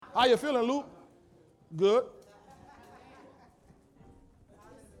How you feeling, Luke? Good.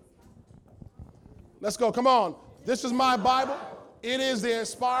 Let's go. Come on. This is my Bible. It is the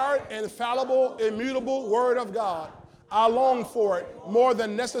inspired, infallible, immutable Word of God. I long for it more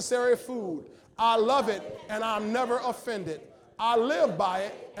than necessary food. I love it, and I'm never offended. I live by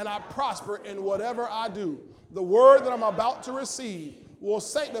it, and I prosper in whatever I do. The word that I'm about to receive will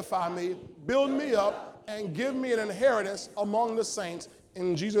sanctify me, build me up, and give me an inheritance among the saints.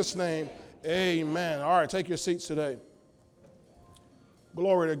 In Jesus' name, amen. All right, take your seats today.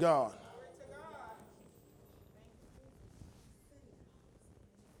 Glory to God.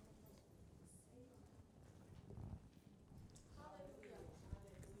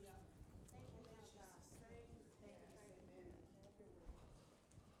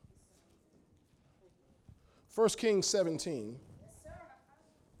 1 Kings 17.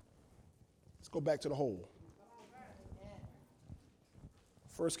 Let's go back to the whole.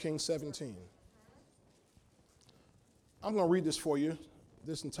 1 Kings 17. I'm going to read this for you,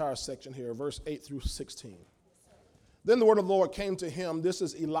 this entire section here, verse 8 through 16. Then the word of the Lord came to him, this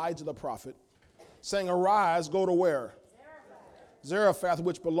is Elijah the prophet, saying, arise, go to where? Zarephath,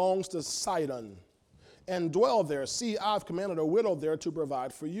 which belongs to Sidon, and dwell there. See, I've commanded a widow there to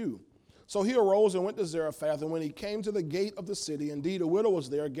provide for you. So he arose and went to Zarephath, and when he came to the gate of the city, indeed a widow was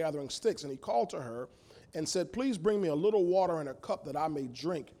there gathering sticks, and he called to her and said, please bring me a little water in a cup that I may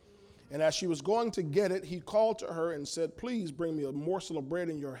drink. And as she was going to get it, he called to her and said, please bring me a morsel of bread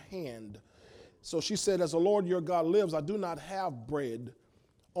in your hand. So she said, as the Lord your God lives, I do not have bread,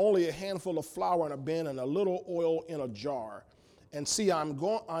 only a handful of flour in a bin and a little oil in a jar. And see,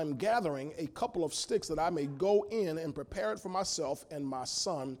 I'm gathering a couple of sticks that I may go in and prepare it for myself and my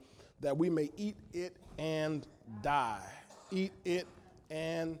son, that we may eat it and die. Eat it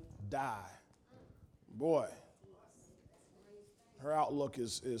and die. Boy, her outlook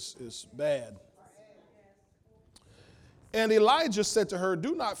is bad. And Elijah said to her,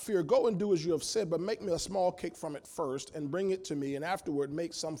 do not fear, go and do as you have said, but make me a small cake from it first, and bring it to me, and afterward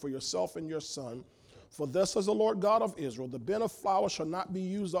make some for yourself and your son. For thus says the Lord God of Israel, the bin of flour shall not be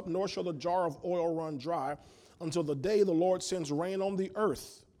used up, nor shall the jar of oil run dry, until the day the Lord sends rain on the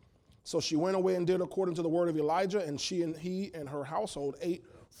earth. So she went away and did according to the word of Elijah, and he and her household ate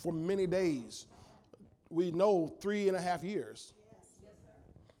for many days. We know 3.5 years.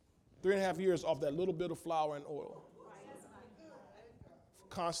 3.5 years off that little bit of flour and oil.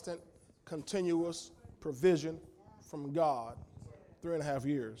 Constant, continuous provision from God. 3.5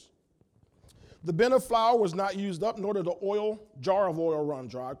 years. The bin of flour was not used up, nor did the jar of oil run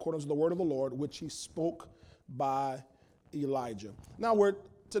dry, according to the word of the Lord, which he spoke by Elijah. Now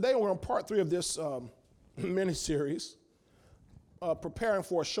today we're on part 3 of this mini-series, preparing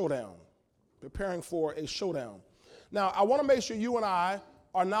for a showdown. Preparing for a showdown. Now, I want to make sure you and I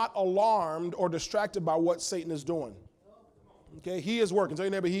are not alarmed or distracted by what Satan is doing. Okay, he is working. Tell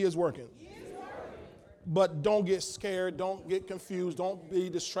your neighbor, he is working. But don't get scared. Don't get confused. Don't be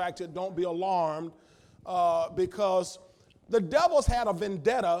distracted. Don't be alarmed because the devil's had a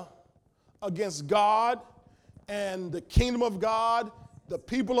vendetta against God and the kingdom of God, the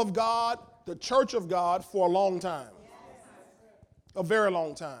people of God, the church of God for a long time. A very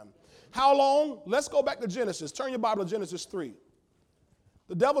long time. How long? Let's go back to Genesis. Turn your Bible to Genesis 3.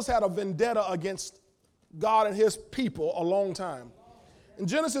 The devil's had a vendetta against God and his people a long time. In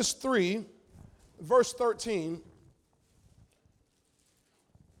Genesis 3, verse 13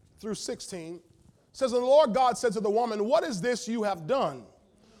 through 16, says, and the Lord God said to the woman, what is this you have done?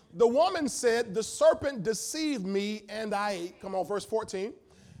 The woman said, the serpent deceived me and I ate. Come on, verse 14.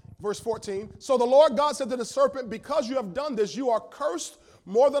 Verse 14. So the Lord God said to the serpent, because you have done this, you are cursed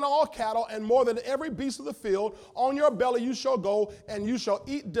more than all cattle and more than every beast of the field. On your belly you shall go, and you shall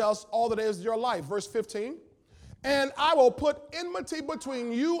eat dust all the days of your life. Verse 15. And I will put enmity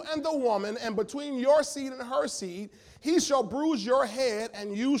between you and the woman, and between your seed and her seed. He shall bruise your head,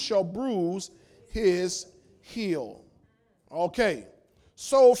 and you shall bruise his heel. Okay.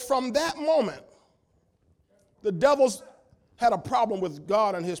 So from that moment, the devil's had a problem with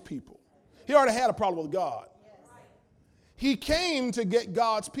God and his people. He already had a problem with God. He came to get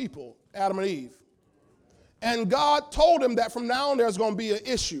God's people, Adam and Eve. And God told him that from now on there's going to be an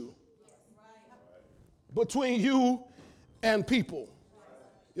issue between you and people.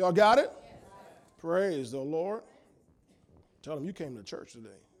 Y'all got it? Praise the Lord. Tell them you came to church today.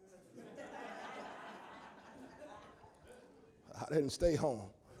 I didn't stay home.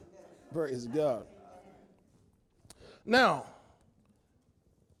 Praise God. Now,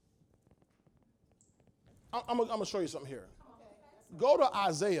 I'm going to show you something here. Go to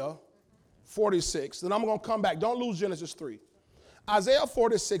Isaiah 46, then I'm going to come back. Don't lose Genesis 3. Isaiah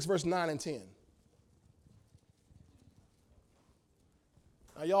 46, verse 9 and 10.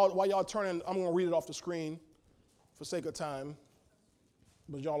 Now, while y'all turning, I'm going to read it off the screen for sake of time,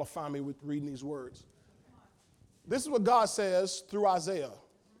 but y'all will find me with reading these words. This is what God says through Isaiah.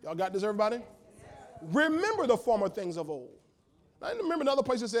 Y'all got this, everybody? Remember the former things of old. I remember another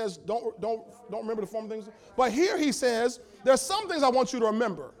place it says, don't remember the former things. But here he says, there's some things I want you to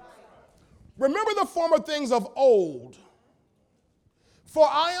remember. Remember the former things of old. For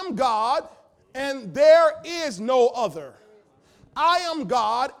I am God, and there is no other. I am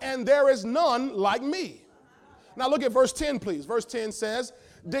God, and there is none like me. Now look at verse 10, please. Verse 10 says,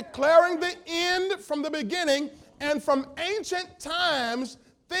 declaring the end from the beginning, and from ancient times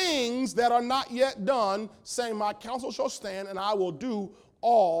things that are not yet done, saying, my counsel shall stand, and I will do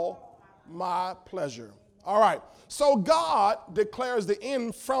all my pleasure. All right. So God declares the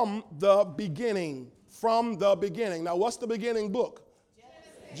end from the beginning. From the beginning. Now, what's the beginning book?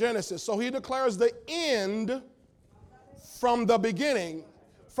 Genesis. So he declares the end from the beginning,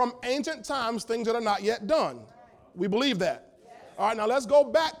 from ancient times, things that are not yet done. We believe that. All right. Now, let's go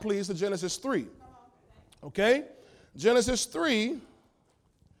back, please, to Genesis 3. Okay? Genesis 3.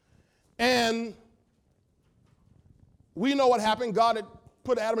 And we know what happened. God had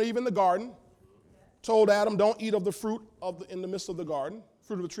put Adam and Eve in the garden, told Adam, don't eat of the fruit in the midst of the garden,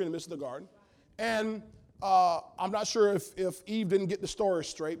 fruit of the tree in the midst of the garden. And I'm not sure if Eve didn't get the story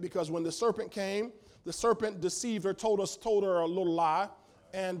straight, because when the serpent came, the serpent deceived her, told her a little lie,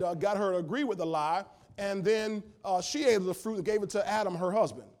 and got her to agree with the lie. And then she ate of the fruit and gave it to Adam, her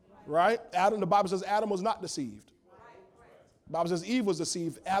husband, right? Adam, the Bible says Adam was not deceived. The Bible says Eve was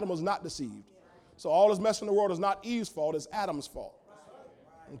deceived. Adam was not deceived. So all this mess in the world is not Eve's fault. It's Adam's fault.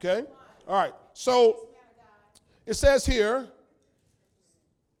 Okay? All right. So it says here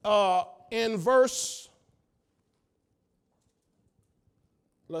in verse,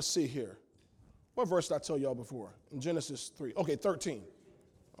 let's see here. What verse did I tell y'all before? In Genesis 3. Okay, 13.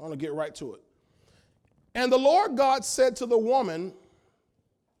 I want to get right to it. And the Lord God said to the woman,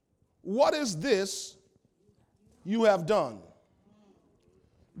 what is this you have done?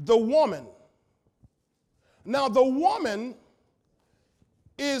 The woman. Now, the woman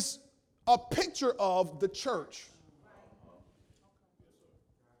is a picture of the church.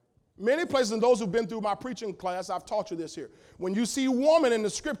 Many places, and those who've been through my preaching class, I've taught you this here. When you see woman in the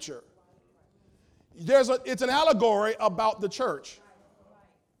scripture, it's an allegory about the church.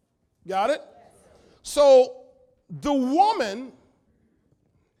 Got it? So the woman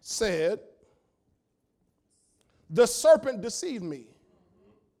said, the serpent deceived me,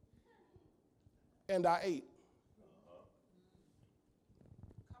 and I ate.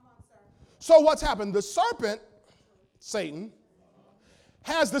 So what's happened? The serpent, Satan,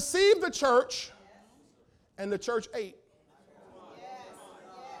 has deceived the church, and the church ate.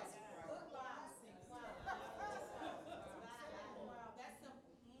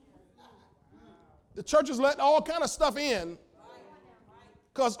 The church has let all kind of stuff in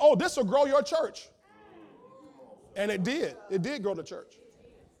because, this will grow your church. And it did. It did grow the church.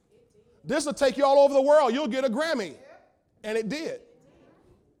 This will take you all over the world. You'll get a Grammy. And it did.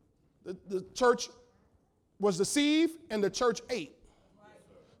 The church was deceived and the church ate.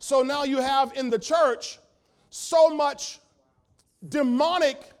 So now you have in the church so much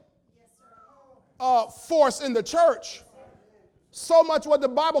demonic force in the church. So much what the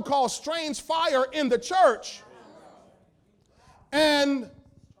Bible calls strange fire in the church. And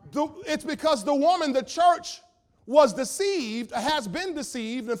it's because the woman, the church, was deceived, has been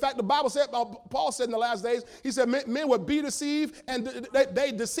deceived. In fact, the Bible said, Paul said in the last days, he said men would be deceived, and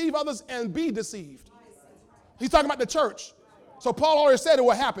they deceive others and be deceived. He's talking about the church. So Paul already said it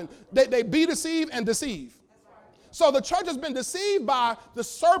would happen. They be deceived and deceive. So the church has been deceived by the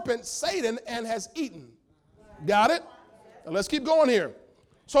serpent, Satan, and has eaten. Got it? Now let's keep going here.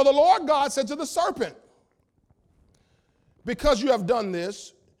 So the Lord God said to the serpent, because you have done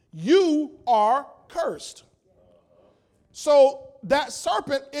this, you are cursed. So that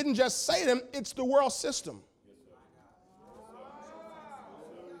serpent isn't just Satan, it's the world system.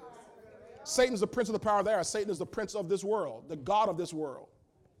 Satan's the prince of the power of the air. Satan is the prince of this world, the god of this world.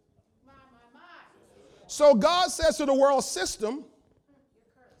 So God says to the world system,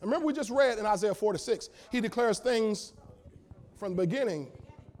 remember we just read in Isaiah 46, he declares things from the beginning.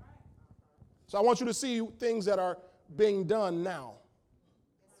 So I want you to see things that are being done now.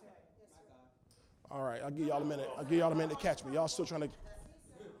 All right, I'll give y'all a minute. I'll give y'all a minute to catch me. Y'all still trying to.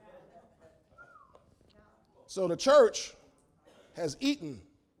 So the church has eaten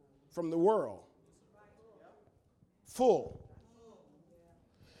from the world. Full.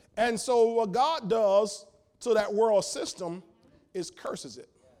 And so what God does to that world system is curses it.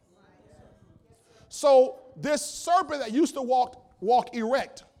 So this serpent that used to walk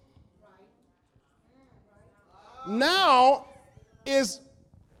erect now is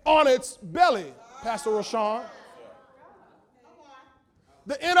on its belly, Pastor Rashawn.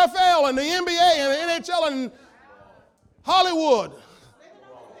 The NFL and the NBA and the NHL and Hollywood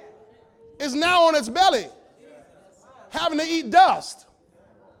is now on its belly, having to eat dust.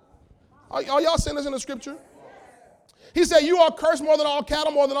 Are y'all seeing this in the scripture? He said, you are cursed more than all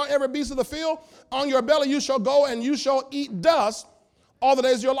cattle, more than all every beast of the field. On your belly you shall go, and you shall eat dust all the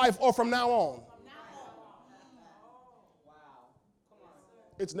days of your life, or from now on.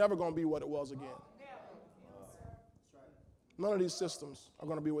 It's never going to be what it was again. None of these systems are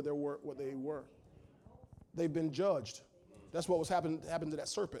going to be what they were. They've been judged. That's what was happened to that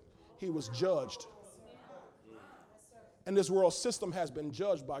serpent. He was judged. And this world system has been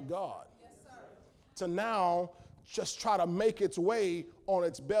judged by God. To now just try to make its way on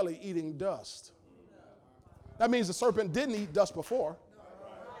its belly eating dust. That means the serpent didn't eat dust before.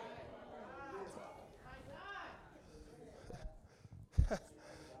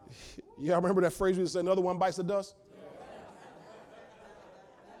 Yeah, I remember that phrase we said, another one bites the dust.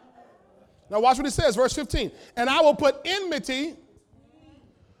 Now watch what it says, verse 15. And I will put enmity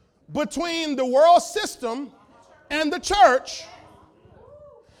between the world system and the church,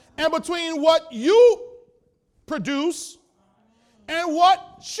 and between what you produce and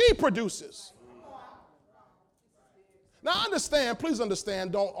what she produces. Now understand, please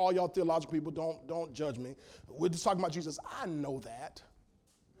understand, don't all y'all theological people, don't judge me. We're just talking about Jesus. I know that.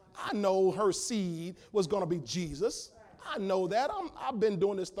 I know her seed was going to be Jesus. I know that. I've been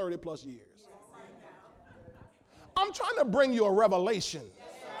doing this 30 plus years. I'm trying to bring you a revelation.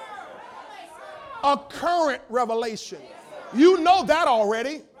 A current revelation. You know that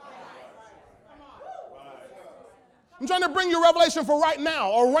already. I'm trying to bring you revelation for right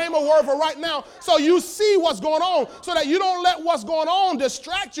now, a rhema word for right now, so you see what's going on, so that you don't let what's going on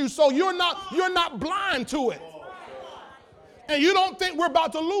distract you, so you're not blind to it. And you don't think we're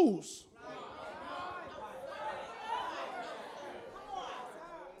about to lose.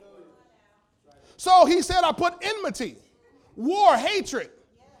 So he said, I put enmity, war, hatred.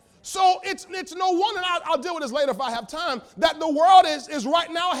 So it's no wonder, and I'll deal with this later if I have time, that the world is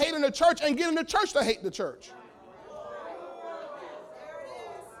right now hating the church and getting the church to hate the church.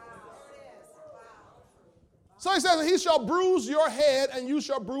 So he says, he shall bruise your head and you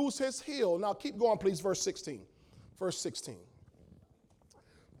shall bruise his heel. Now keep going, please, verse 16. Verse 16.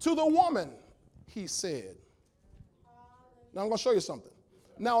 To the woman, he said. Now I'm going to show you something.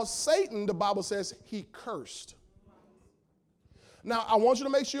 Now Satan, the Bible says, he cursed. Now I want you to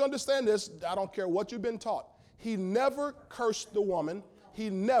make sure you understand this. I don't care what you've been taught. He never cursed the woman.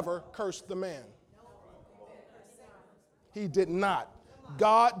 He never cursed the man. He did not.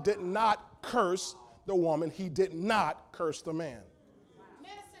 God did not curse the woman. He did not curse the man.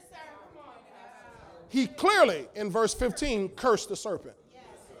 He clearly, in verse 15, cursed the serpent.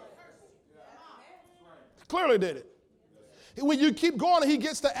 Clearly did it. When you keep going, he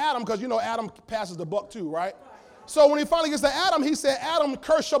gets to Adam, because you know Adam passes the buck too, right? So when he finally gets to Adam, he said, Adam,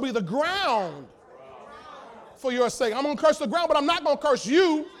 cursed shall be the ground for your sake. I'm going to curse the ground, but I'm not going to curse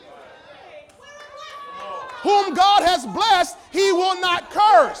you. Whom God has blessed, he will not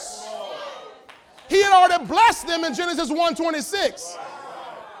curse. He had already blessed them in Genesis 1:26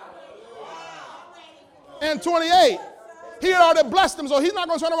 and 28. He had already blessed them, so he's not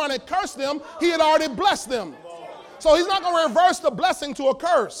going to turn around and curse them. He had already blessed them. So he's not going to reverse the blessing to a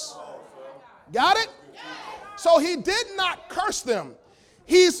curse. Got it? So he did not curse them.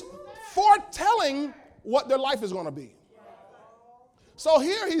 He's foretelling what their life is going to be. So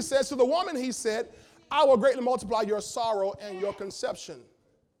here he says to the woman, he said, I will greatly multiply your sorrow and your conception.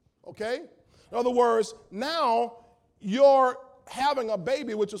 Okay? In other words, now you're having a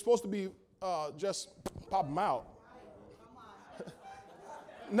baby, which is supposed to be just pop them out.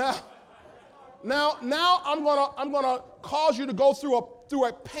 Now I'm gonna cause you to go through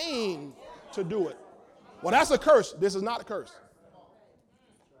a pain to do it. Well, that's a curse. This is not a curse.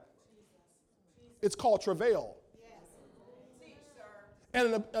 It's called travail.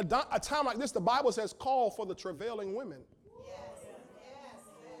 And in a time like this, the Bible says, call for the travailing women.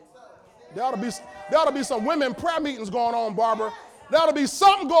 There ought to be some women prayer meetings going on, Barbara. There ought to be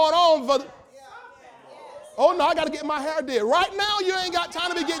something going on for. Oh no, I got to get my hair did. Right now, you ain't got time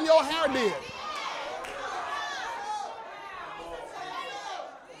to be getting your hair did.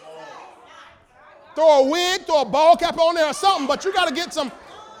 Throw a wig, throw a ball cap on there or something, but you got to get some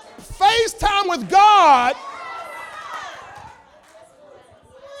face time with God.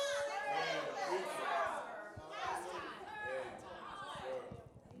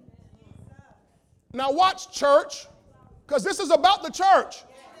 Now watch, church, because this is about the church.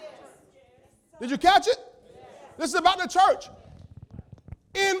 Did you catch it? This is about the church.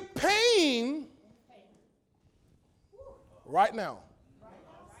 In pain right now.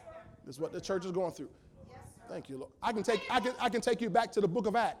 This is what the church is going through. Thank you, Lord. I can take you back to the book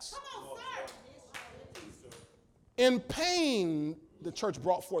of Acts. In pain, the church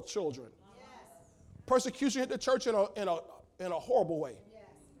brought forth children. Persecution hit the church in a horrible way,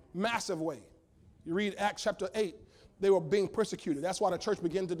 massive way. You read Acts chapter 8, they were being persecuted. That's why the church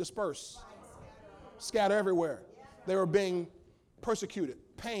began to disperse, scatter everywhere. They were being persecuted,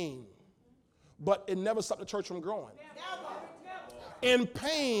 pain. But it never stopped the church from growing. In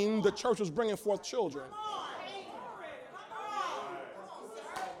pain, the church was bringing forth children.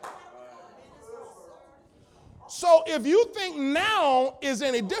 So if you think now is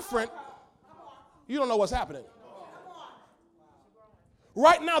any different, you don't know what's happening.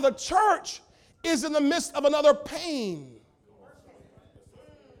 Right now, the church is in the midst of another pain.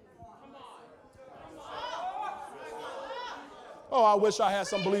 Oh, I wish I had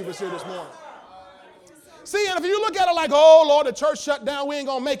some believers here this morning. See, and if you look at it like, oh, Lord, the church shut down, we ain't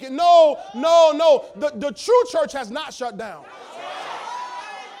going to make it. No. The true church has not shut down.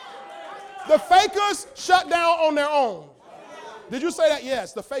 The fakers shut down on their own. Did you say that?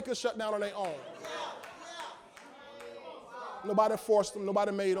 Yes, the fakers shut down on their own. Nobody forced them.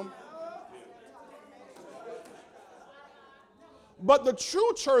 Nobody made them. But the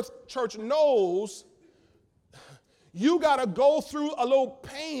true church knows you got to go through a little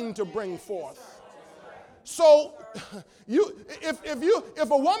pain to bring forth. So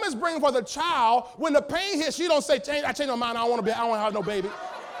if a woman's bringing forth a child, when the pain hits, she don't say, I changed my mind. I don't want to have no baby.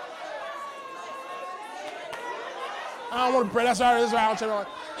 I don't want to pray. That's all right. That's all right. I'll change my mind.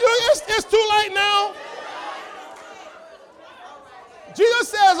 It's too late now. Jesus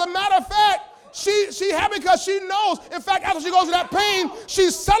says, as a matter of fact, she happy because she knows. In fact, after she goes through that pain,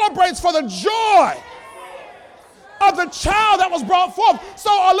 she celebrates for the joy of the child that was brought forth.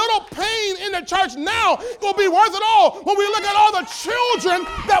 So a little pain in the church now will be worth it all when we look at all the children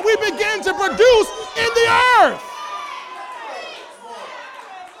that we begin to produce in the earth.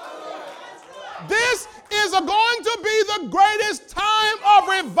 This is going to be the greatest time of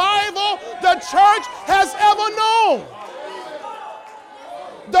revival the church has ever known.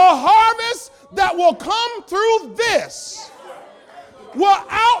 The harvest that will come through this will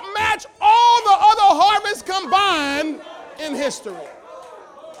outmatch all the other harvests combined in history.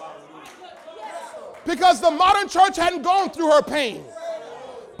 Because the modern church hadn't gone through her pain.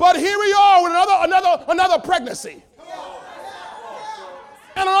 But here we are with another pregnancy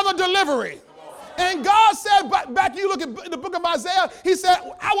and another delivery. And God said, back you look at the book of Isaiah, he said,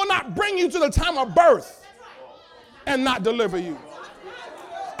 I will not bring you to the time of birth and not deliver you.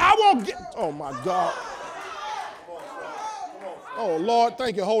 I won't get, oh my God. Oh Lord,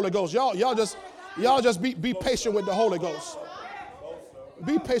 thank you, Holy Ghost. Y'all just be patient with the Holy Ghost.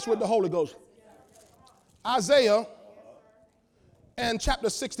 Be patient with the Holy Ghost. Isaiah and chapter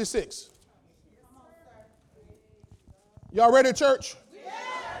 66. Y'all ready, church? Yes.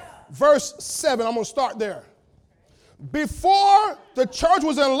 Verse 7, I'm going to start there. Before the church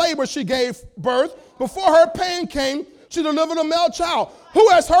was in labor, she gave birth. Before her pain came, she delivered a male child. Who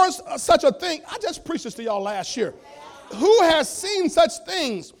has heard such a thing? I just preached this to y'all last year. Who has seen such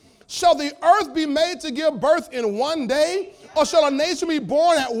things? Shall the earth be made to give birth in one day? Or shall a nation be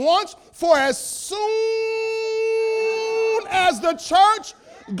born at once? For as soon as the church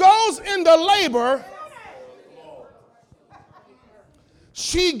goes into labor,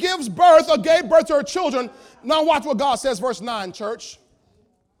 she gives birth or gave birth to her children. Now watch what God says, verse 9, church.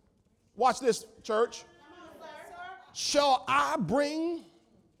 Watch this, church. Shall I bring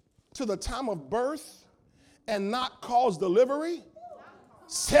to the time of birth and not cause delivery?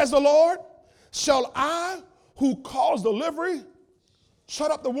 Says the Lord. Shall I, who cause delivery,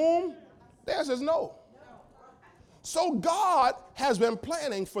 shut up the womb? There says no. So God has been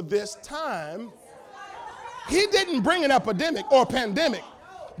planning for this time. He didn't bring an epidemic or a pandemic,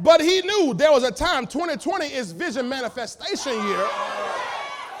 but he knew there was a time. 2020 is vision manifestation year.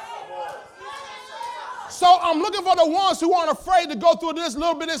 So I'm looking for the ones who aren't afraid to go through this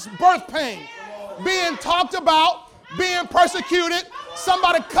little bit of this birth pain, being talked about, being persecuted,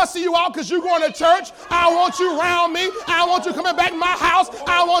 somebody cussing you out because you're going to church. I want you around me. I want you coming back to my house.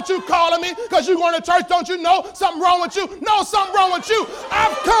 I want you calling me because you're going to church. Don't you know something wrong with you? No, something wrong with you.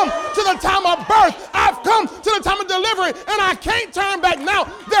 I've come to the time of birth. I've come to the time of delivery, and I can't turn back now.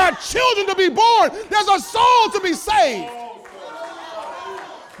 There are children to be born. There's a soul to be saved.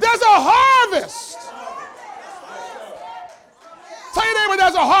 There's a harvest. Tell your neighbor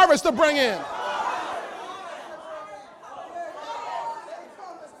there's a harvest to bring in.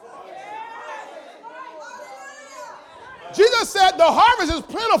 the harvest is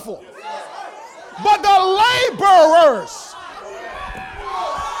plentiful, but the laborers,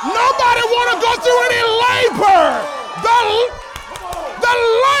 nobody want to go through any labor. The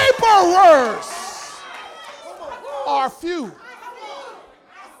laborers are few.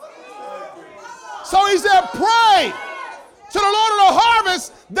 So he said, pray to the Lord of the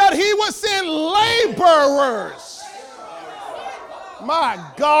harvest that he would send laborers. My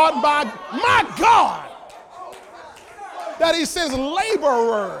God, my God, that he sends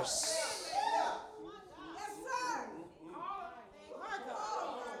laborers.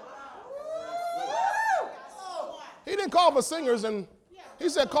 He didn't call for singers, and he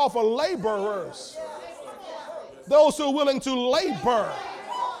said call for laborers. Those who are willing to labor.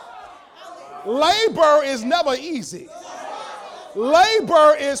 Labor is never easy.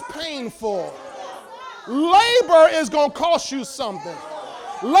 Labor is painful. Labor is going to cost you something.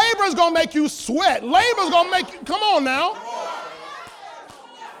 Labor is going to make you sweat. Labor is going to make you, come on now.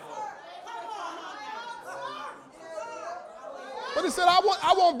 But he said,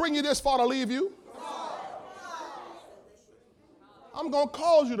 I won't bring you this far to leave you. I'm going to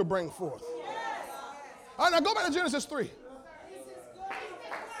cause you to bring forth. All right, now go back to Genesis 3.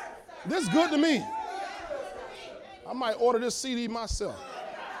 This is good to me. I might order this CD myself.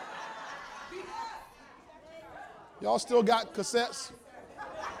 Y'all still got cassettes?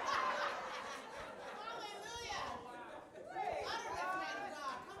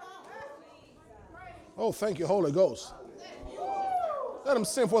 Oh, thank you, Holy Ghost. Let them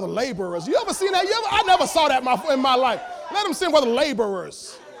send for the laborers. You ever seen that? I never saw that in my life. Let them send for the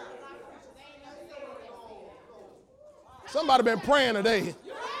laborers. Somebody been praying today.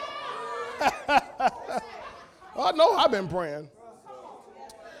 I know I've been praying.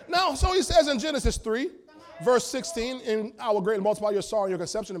 Now, so he says in Genesis 3, verse 16, and I will greatly multiply your sorrow and your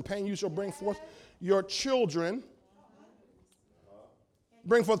conception, and pain you shall bring forth your children.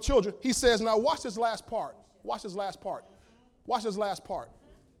 Bring forth children. He says, now watch this last part. Watch this last part. Watch this last part.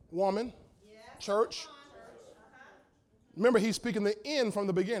 Woman, church. Remember, he's speaking the end from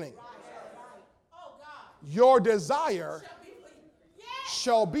the beginning. Your desire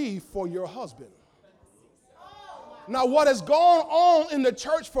shall be for your husband. Now, what has gone on in the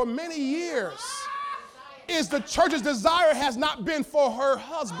church for many years is the church's desire has not been for her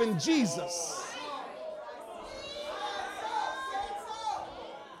husband, Jesus.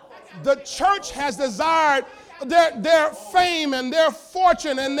 The church has desired their fame and their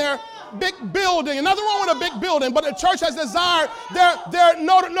fortune and their big building. And nothing wrong with a big building, but the church has desired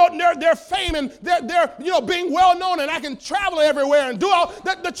their fame and their being well known, and I can travel everywhere and do all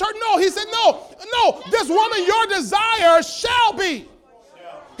that. The church, no, he said, no, this woman, your desire shall be.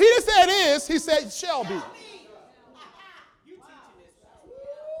 He didn't say it is, he said shall be.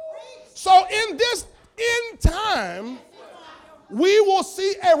 So in this end time, we will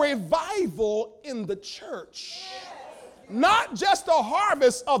see a revival in the church. Not just a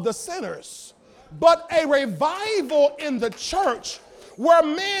harvest of the sinners, but a revival in the church where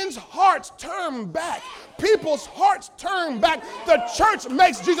men's hearts turn back. People's hearts turn back. The church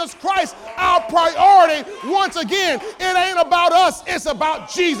makes Jesus Christ our priority once again. It ain't about us, it's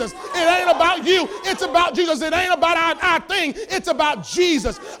about Jesus. It ain't about you, it's about Jesus. It ain't about our thing, it's about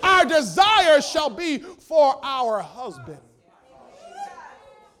Jesus. Our desire shall be for our husband.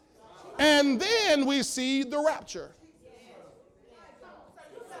 And then we see the rapture.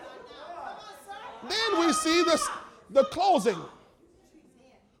 Then we see the closing.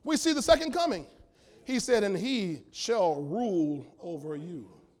 We see the second coming. He said, and he shall rule over you.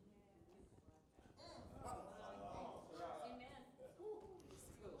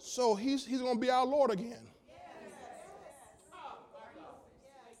 So he's going to be our Lord again.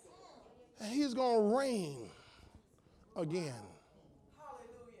 And he's going to reign again.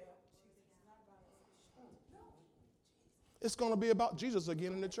 It's going to be about Jesus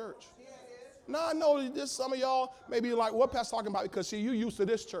again in the church. Now, I know this, some of y'all may be like, what Pastor's talking about? Because, see, you used to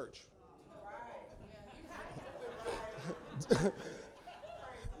this church.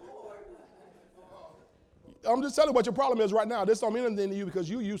 I'm just telling you what your problem is right now. This don't mean anything to you because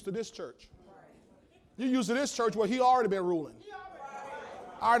you used to this church. You used to this church where he already been ruling.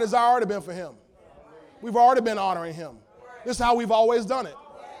 Our desire already been for him. We've already been honoring him. This is how we've always done it.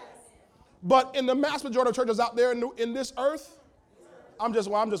 But in the mass majority of churches out there in this earth, I'm just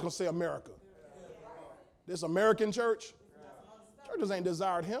going to say America. This American church, churches ain't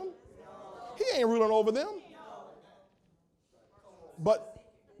desired him. He ain't ruling over them. But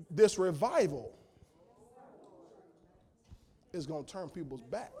this revival is going to turn people's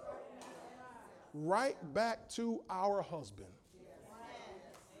back. Right back to our husband.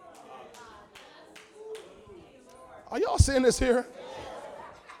 Are y'all seeing this here?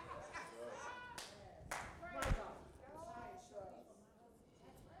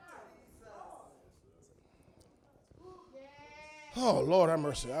 Oh, Lord have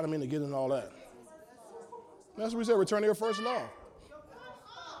mercy. I didn't mean to get into all that. That's what we said, return to your first love.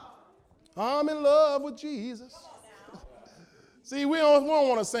 I'm in love with Jesus. See, we don't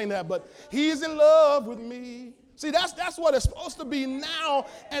want to sing that, but he's in love with me. See, that's what it's supposed to be now,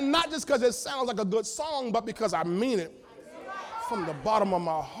 and not just because it sounds like a good song, but because I mean it from the bottom of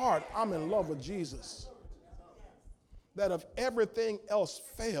my heart. I'm in love with Jesus. That if everything else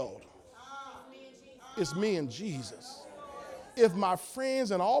failed, it's me and Jesus. If my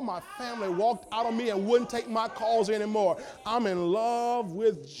friends and all my family walked out on me and wouldn't take my calls anymore, I'm in love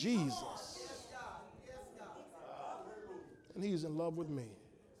with Jesus. And he's in love with me.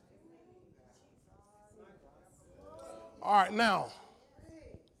 All right, now.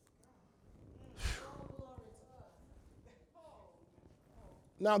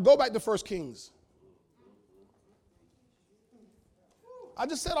 Now go back to 1 Kings. I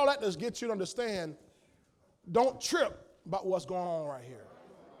just said all that to get you to understand. Don't trip about what's going on right here.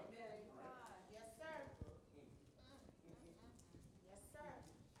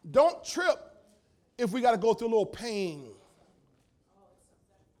 Don't trip if we got to go through a little pain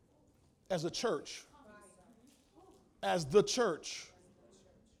as a church, as the church,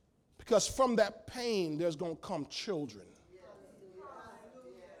 because from that pain there's going to come children.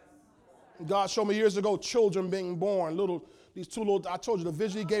 God showed me years ago children being born, these two little, I told you the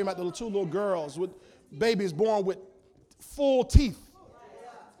vision he gave me about the two little girls with babies born with full teeth.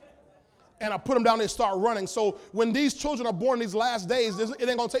 And I put them down, they start running. So when these children are born these last days, it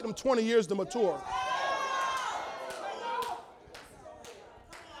ain't going to take them 20 years to mature.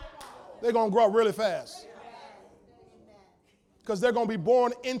 They're going to grow up really fast. Because they're going to be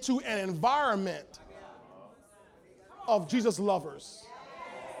born into an environment of Jesus lovers.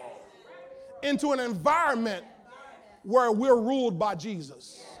 Into an environment where we're ruled by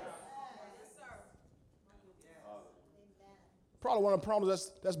Jesus. Probably one of the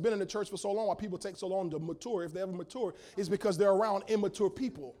problems that's been in the church for so long, why people take so long to mature, if they ever mature, is because they're around immature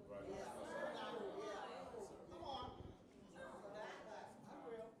people.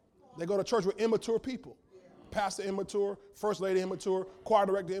 They go to church with immature people. Pastor immature, first lady immature, choir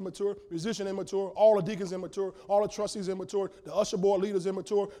director immature, musician immature, all the deacons immature, all the trustees immature, the usher board leaders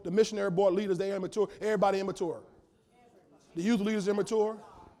immature, the missionary board leaders, they immature, everybody immature. The youth leaders immature.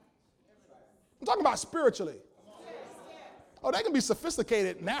 I'm talking about spiritually. Oh, they can be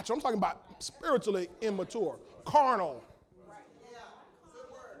sophisticated, natural. I'm talking about spiritually immature, carnal.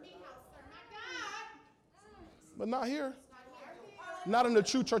 But not here. Not in the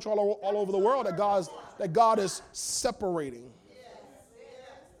true church all over the world that God is separating.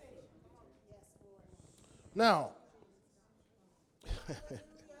 Now,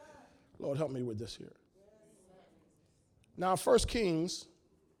 Lord help me with this here. Now, 1 Kings,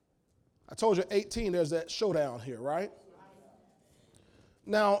 I told you 18, there's that showdown here, right?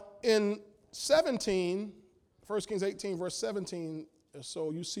 Now, in 17, 1 Kings 18, verse 17,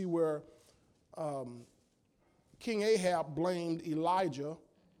 so you see where King Ahab blamed Elijah,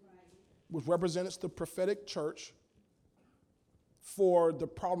 which represents the prophetic church, for the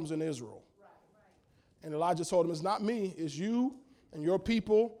problems in Israel. And Elijah told him, it's not me, it's you and your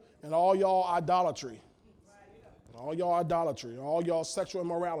people and all y'all idolatry. All y'all idolatry, all y'all sexual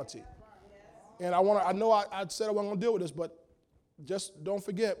immorality. And I know I said I wasn't going to deal with this, but just don't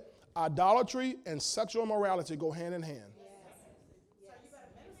forget, idolatry and sexual immorality go hand in hand.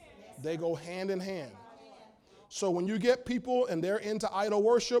 They go hand in hand. So when you get people and they're into idol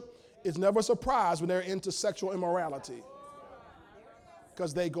worship, it's never a surprise when they're into sexual immorality,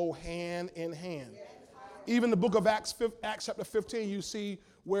 because they go hand in hand. Even the book of Acts chapter 15, you see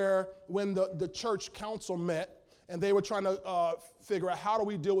where when the church council met, and they were trying to figure out, how do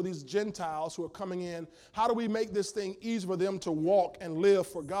we deal with these Gentiles who are coming in? How do we make this thing easy for them to walk and live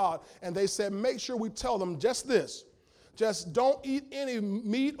for God? And they said, make sure we tell them just this. Just don't eat any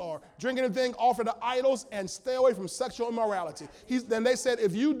meat or drink anything offered to idols, and stay away from sexual immorality. Then they said,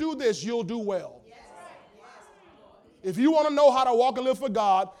 if you do this, you'll do well. If you want to know how to walk and live for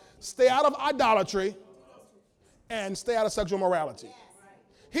God, stay out of idolatry and stay out of sexual immorality.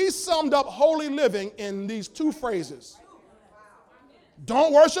 He summed up holy living in these two phrases.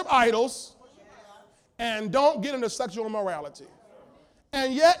 Don't worship idols and don't get into sexual immorality.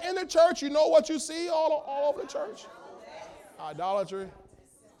 And yet in the church, you know what you see all over the church? Idolatry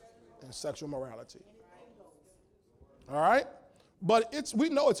and sexual immorality. All right? But we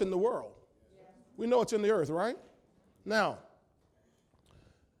know it's in the world. We know it's in the earth, right? Now,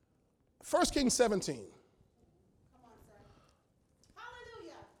 1 Kings 17.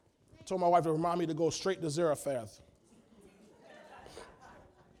 told my wife to remind me to go straight to Zarephath.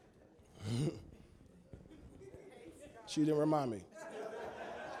 She didn't remind me.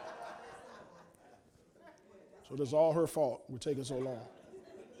 So that's all her fault. We're taking so long.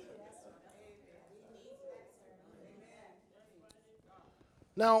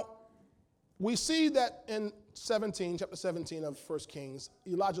 Now, we see that in chapter 17 of 1 Kings,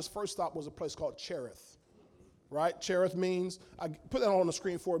 Elijah's first stop was a place called Cherith, right? Cherith means, I put that on the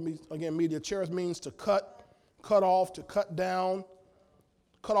screen for me, again, media. Cherith means to cut off, to cut down,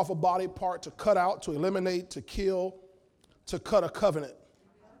 cut off a body part, to cut out, to eliminate, to kill, to cut a covenant.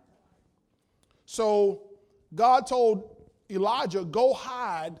 So God told Elijah, go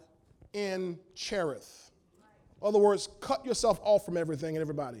hide in Cherith. In other words, cut yourself off from everything and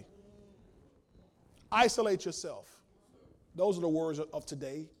everybody. Isolate yourself. Those are the words of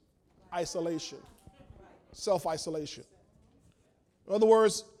today. Isolation. Self-isolation. In other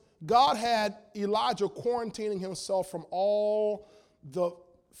words, God had Elijah quarantining himself from all the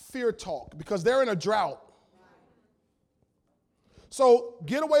fear talk because they're in a drought. So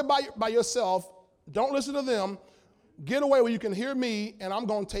get away by yourself. Don't listen to them. Get away where you can hear me, and I'm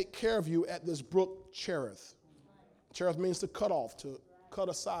going to take care of you at this brook Cherith. Cherith means to cut off, to cut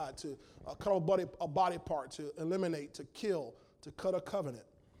aside, to cut off a body part, to eliminate, to kill, to cut a covenant.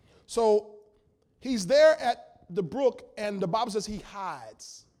 So he's there at the brook, and the Bible says he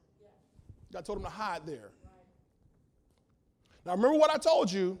hides. God told him to hide there. Now remember what I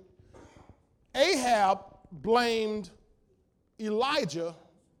told you. Ahab blamed Elijah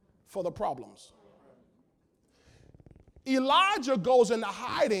for the problems. Elijah goes into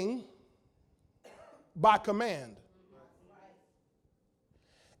hiding by command.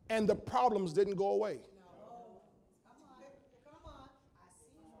 And the problems didn't go away.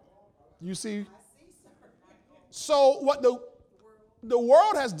 You see? So what the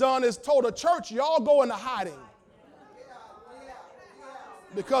world has done is told the church, y'all go into hiding.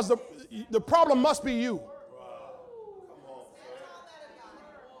 Because the problem must be you.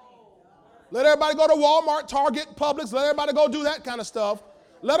 Let everybody go to Walmart, Target, Publix. Let everybody go do that kind of stuff.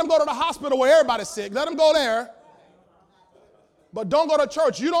 Let them go to the hospital where everybody's sick. Let them go there. But don't go to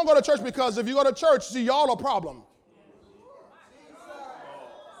church. You don't go to church because if you go to church, see, y'all a problem.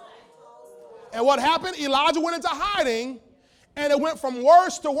 And what happened? Elijah went into hiding, and it went from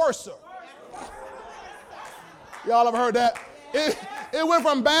worse to worse. Y'all have heard that? It went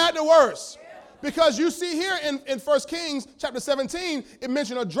from bad to worse. Because you see here in 1 Kings chapter 17, it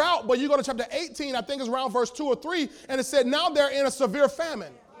mentioned a drought, but you go to chapter 18, I think it's around verse 2 or 3, and it said now they're in a severe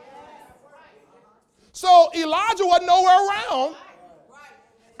famine. So Elijah wasn't nowhere around,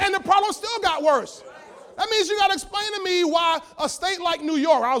 and the problem still got worse. That means you got to explain to me why a state like New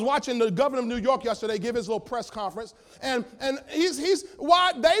York, I was watching the governor of New York yesterday give his little press conference, and he's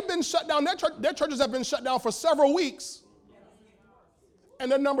why they've been shut down, their churches have been shut down for several weeks,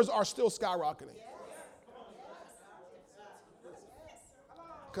 and their numbers are still skyrocketing.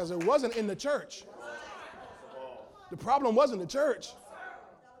 Because it wasn't in the church. The problem wasn't the church.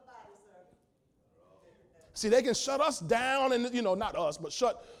 See, they can shut us down, and not us, but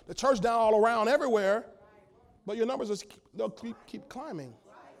shut the church down all around everywhere, but your numbers they'll keep climbing.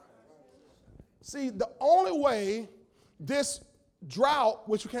 See, the only way this drought,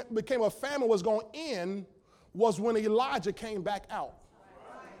 which became a famine, was going to end was when Elijah came back out.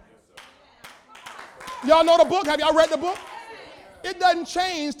 Y'all know the book? Have y'all read the book? It doesn't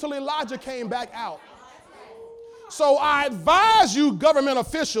change till Elijah came back out. So I advise you, government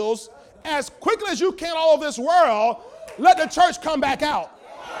officials, as quickly as you can all over this world, let the church come back out.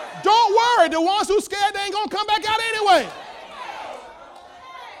 Don't worry, the ones who scared, they ain't going to come back out anyway.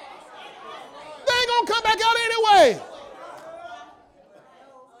 They ain't going to come back out anyway.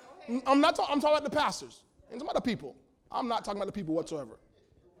 I'm talking about the pastors. I'm talking about the people. I'm not talking about the people whatsoever.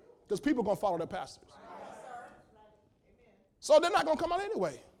 Because people are going to follow their pastors. So they're not going to come out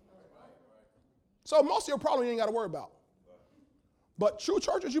anyway. So most of your problem you ain't got to worry about. But true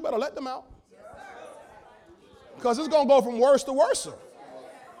churches, you better let them out. Because it's going to go from worse to worse.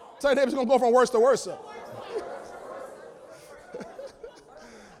 Tell your neighbor it's going to go from worse to worse.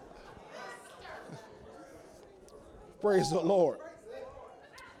 Praise the Lord.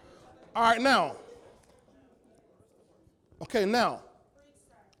 All right, now. Okay, now.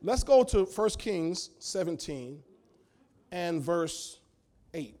 Let's go to 1 Kings 17 and verse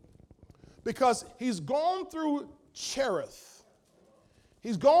 8. Because he's gone through Cherith.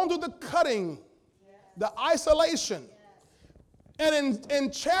 He's gone through the cutting, the isolation. And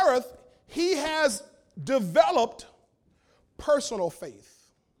in Cherith, he has developed personal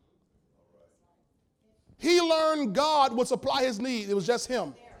faith. He learned God would supply his need. It was just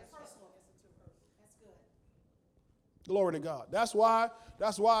him. Glory to God. That's why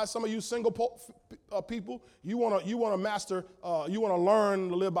some of you single people, you want to master, you want to learn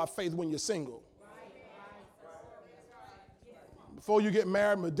to live by faith when you're single. Before you get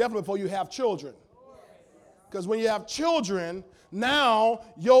married, but definitely before you have children. Because when you have children, now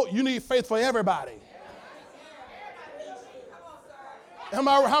you need faith for everybody. How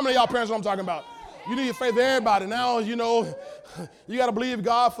many of y'all parents know what I'm talking about? You need faith for everybody. Now, you got to believe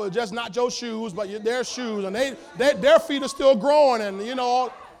God for just not your shoes, but their shoes. And their feet are still growing. And, you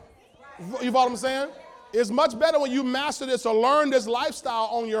follow what I'm saying? It's much better when you master this or learn this lifestyle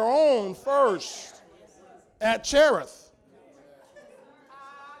on your own first at Cherith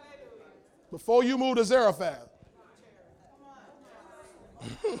before you move to Zarephath.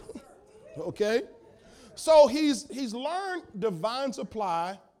 Okay? So he's learned divine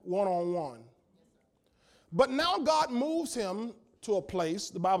supply one-on-one. But now God moves him to a place.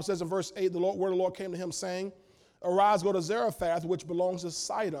 The Bible says in verse 8, word of the Lord came to him saying, arise, go to Zarephath, which belongs to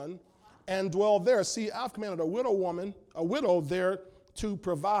Sidon, and dwell there. See, I've commanded a widow there to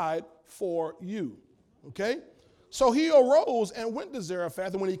provide for you. Okay? So he arose and went to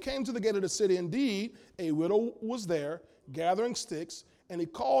Zarephath, and when he came to the gate of the city, indeed, a widow was there gathering sticks, and he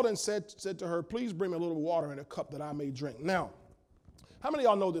called and said to her, please bring me a little water in a cup that I may drink. Now, how many of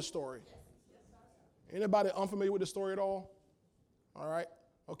y'all know this story? Anybody unfamiliar with this story at all? All right.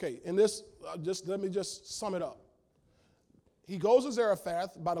 Okay. In this, let me just sum it up. He goes to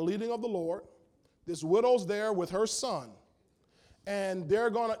Zarephath by the leading of the Lord. This widow's there with her son, and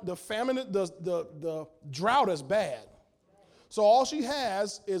the famine, the drought is bad. So all she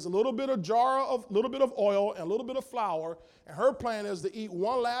has is a little bit of oil and a little bit of flour, and her plan is to eat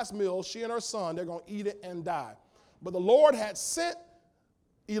one last meal. She and her son, they're going to eat it and die. But the Lord had sent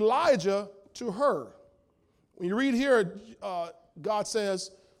Elijah to her. When you read here, God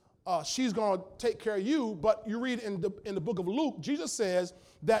says she's going to take care of you, but you read in the book of Luke, Jesus says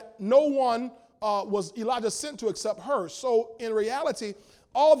that no one was Elijah sent to except her. So in reality,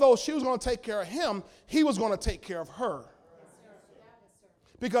 although she was going to take care of him, he was going to take care of her.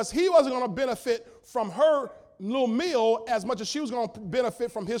 Because he wasn't going to benefit from her little meal as much as she was going to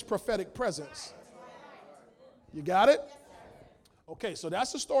benefit from his prophetic presence. You got it? Okay, so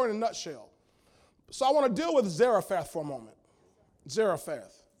that's the story in a nutshell. So I want to deal with Zarephath for a moment.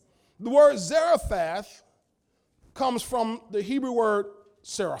 Zarephath. The word Zarephath comes from the Hebrew word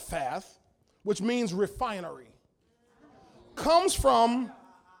Seraphath, which means refinery. Comes from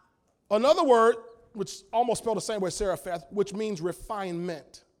another word, which almost spelled the same way, Seraphath, which means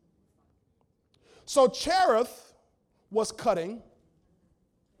refinement. So Cherith was cutting,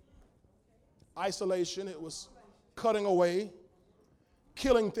 isolation, it was cutting away,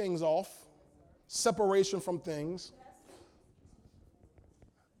 killing things off, separation from things.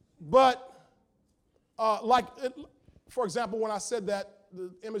 But for example, when I said that,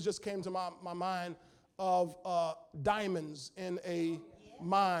 the image just came to my mind of diamonds in a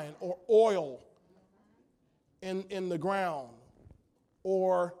mine, or oil in the ground,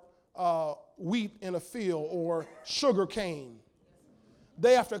 or wheat in a field, or sugar cane.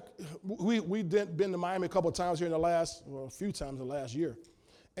 We've been to Miami a couple of times here a few times in the last year.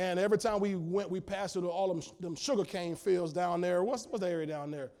 And every time we went, we passed through all them sugar cane fields down there. What's the area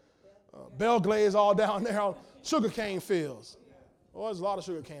down there? Belle Glade, all down there on sugar cane fields. Well, there's a lot of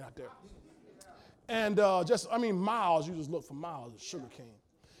sugar cane out there. And miles, you just look for miles of sugar cane.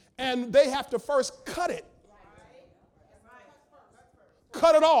 And they have to first cut it.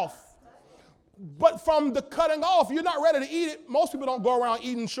 Cut it off. But from the cutting off, you're not ready to eat it. Most people don't go around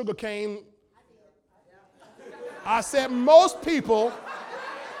eating sugar cane. I said most people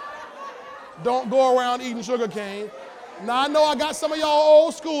don't go around eating sugar cane. Now, I know I got some of y'all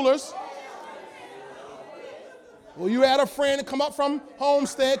old schoolers. Well, you had a friend that come up from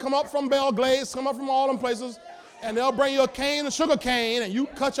Homestead, come up from Belle Glade, come up from all them places, and they'll bring you a cane, a sugar cane, and you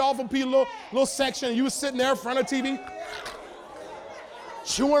cut you off a little section, and you was sitting there in front of the TV,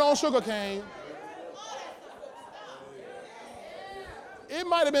 chewing on sugar cane. It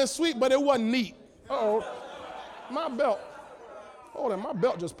might have been sweet, but it wasn't neat. Uh-oh, my belt. Hold on, my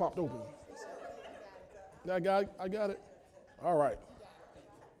belt just popped open. I got it? All right.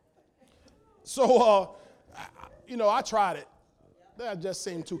 So, I tried it. That just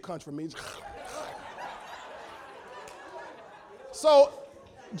seemed too country for me. So,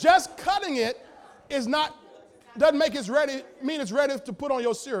 just cutting it doesn't make it ready, mean it's ready to put on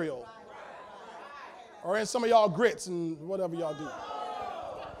your cereal. Or in some of y'all grits and whatever y'all do.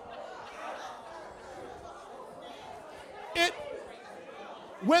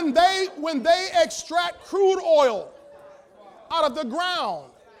 When they extract crude oil out of the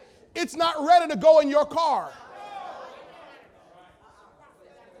ground, it's not ready to go in your car.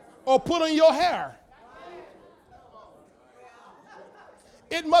 or put in your hair.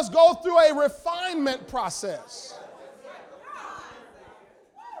 It must go through a refinement process.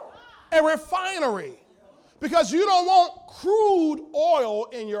 A refinery. Because you don't want crude oil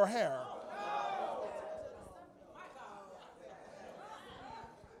in your hair.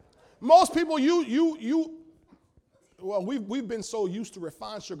 Most people, well, we've been so used to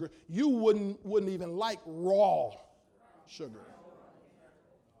refined sugar, you wouldn't even like raw sugar.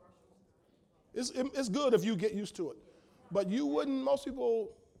 It's good if you get used to it. But you wouldn't, most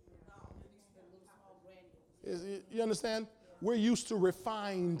people, you understand? We're used to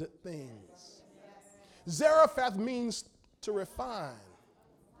refined things. Zarephath means to refine.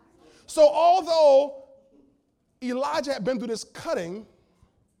 So although Elijah had been through this cutting,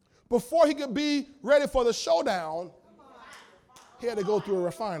 before he could be ready for the showdown, he had to go through a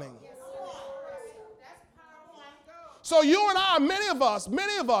refining. So you and I, many of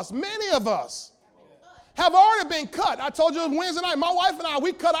us have already been cut. I told you Wednesday night, my wife and I,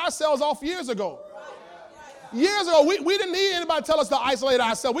 we cut ourselves off years ago. Years ago, we didn't need anybody to tell us to isolate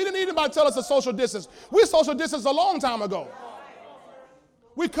ourselves. We didn't need anybody to tell us to social distance. We social distanced a long time ago.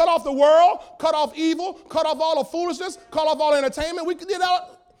 We cut off the world, cut off evil, cut off all the foolishness, cut off all entertainment. We did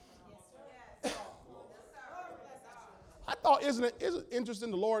all. I thought, isn't it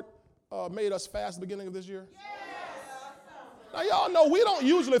interesting the Lord made us fast at the beginning of this year? Now, y'all know we don't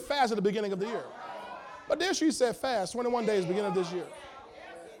usually fast at the beginning of the year. But there she said fast, 21 days beginning of this year.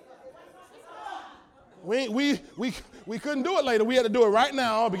 We couldn't do it later. We had to do it right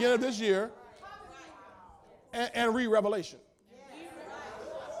now, beginning of this year, and read Revelation.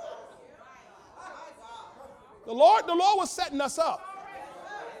 The Lord was setting us up.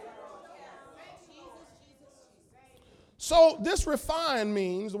 So this refine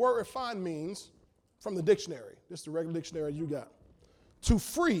means, the word refine means, from the dictionary, this is the regular dictionary you got, to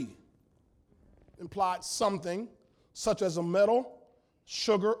free implied something such as a metal,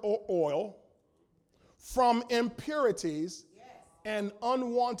 sugar, or oil from impurities and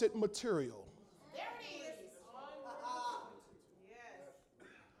unwanted material.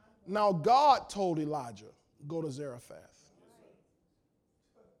 Now God told Elijah, go to Zarephath.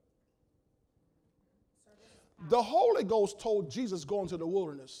 The Holy Ghost told Jesus, go into the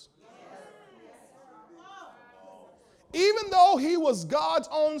wilderness. Even though he was God's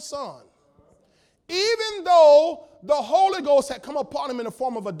own son, even though the Holy Ghost had come upon him in the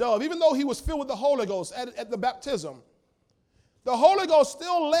form of a dove, even though he was filled with the Holy Ghost at the baptism, the Holy Ghost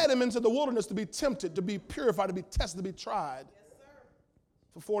still led him into the wilderness to be tempted, to be purified, to be tested, to be tried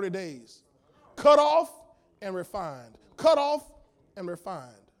for 40 days. Cut off and refined. Cut off and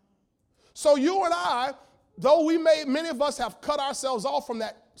refined. So you and I, though many of us have cut ourselves off from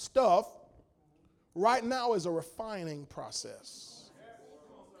that stuff, right now is a refining process.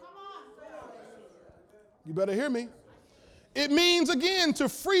 You better hear me. It means, again, to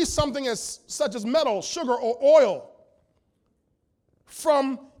free something such as metal, sugar, or oil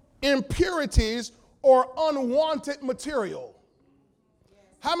from impurities or unwanted material.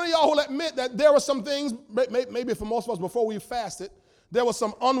 How many of y'all will admit that there were some things, maybe for most of us before we fasted, there was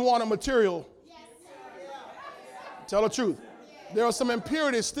some unwanted material? Tell the truth. There are some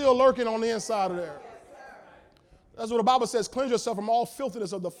impurities still lurking on the inside of there. That's what the Bible says, cleanse yourself from all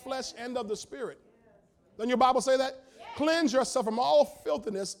filthiness of the flesh and of the spirit. Doesn't your Bible say that? Cleanse yourself from all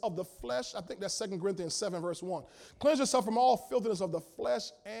filthiness of the flesh. I think that's 2 Corinthians 7, verse 1. Cleanse yourself from all filthiness of the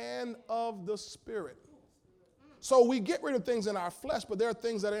flesh and of the spirit. So we get rid of things in our flesh, but there are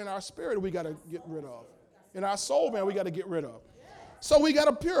things that are in our spirit we got to get rid of. In our soul, man, we got to get rid of. So we got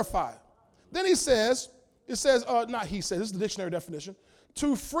to purify. Then this is the dictionary definition,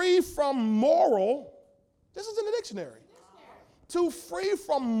 to free from moral, this is in the dictionary, to free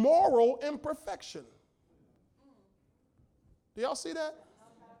from moral imperfection. Do y'all see that?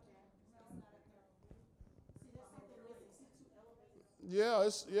 Yeah,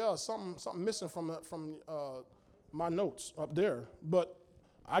 something missing from my notes up there, but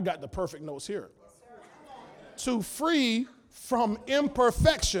I got the perfect notes here. To free from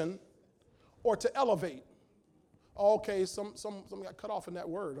imperfection or to elevate. Okay, some got cut off in that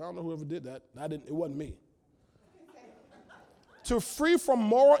word. I don't know whoever did that. It wasn't me. To free from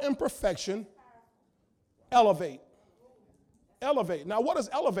moral imperfection, elevate. Elevate. Now, what does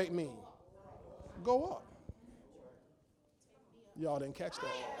elevate mean? Go up. Y'all didn't catch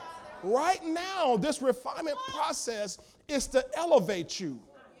that. Right now, this refinement process is to elevate you.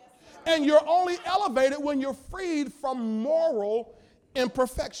 And you're only elevated when you're freed from moral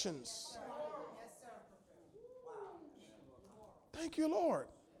imperfections. Thank you, Lord.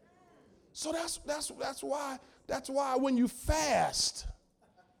 So that's why when you fast,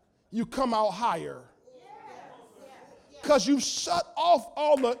 you come out higher. Because you shut off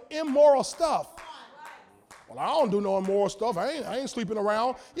all the immoral stuff. Well, I don't do no immoral stuff. I ain't sleeping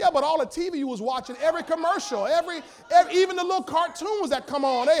around. Yeah, but all the TV you was watching, every commercial, even the little cartoons that come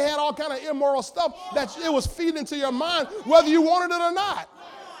on, they had all kind of immoral stuff that it was feeding into your mind, whether you wanted it or not.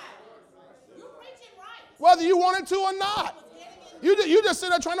 Whether you wanted to or not. You just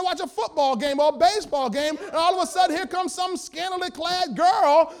sit there trying to watch a football game or a baseball game, and all of a sudden here comes some scantily clad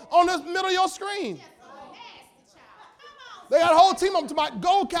girl on the middle of your screen. They got a whole team up to about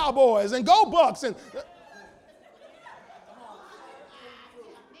go Cowboys and go Bucks and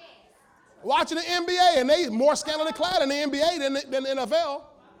watching the NBA, and they more scantily clad in the NBA than the NFL.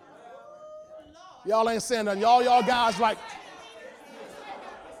 Y'all ain't saying nothing. Y'all guys like,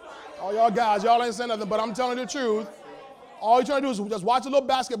 all y'all guys, y'all ain't saying nothing, but I'm telling you the truth. All you're trying to do is just watch a little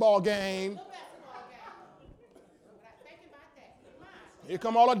basketball game. Here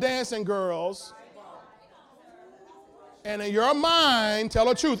come all the dancing girls. And in your mind, tell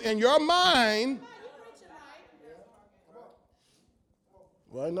the truth, in your mind,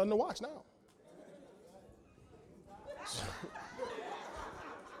 well, ain't nothing to watch now.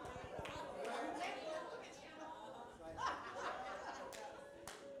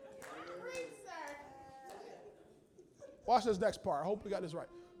 Watch this next part. I hope we got this right.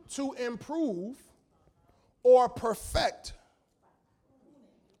 To improve or perfect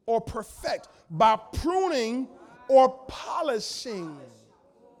by pruning or polishing.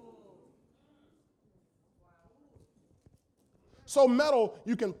 So metal,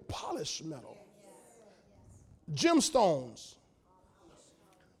 you can polish metal. Gemstones,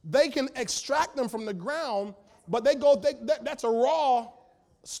 they can extract them from the ground, but that's a raw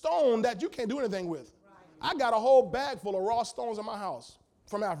stone that you can't do anything with. I got a whole bag full of raw stones in my house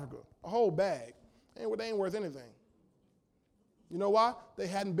from Africa, a whole bag. They ain't worth anything. You know why? They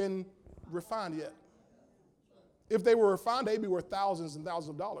hadn't been refined yet. If they were refined, they'd be worth thousands and thousands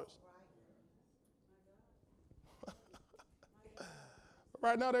of dollars.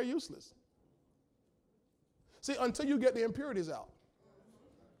 Right now, they're useless. See, until you get the impurities out.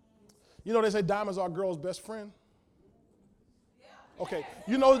 You know they say diamonds are a girl's best friend? Okay,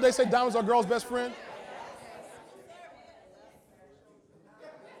 you know they say diamonds are a girl's best friend?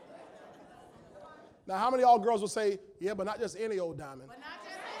 Now, how many of y'all girls will say, yeah, but not just any old diamond?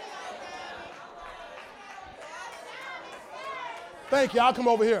 Thank you. I'll come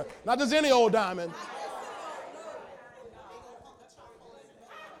over here. Not just any old diamond.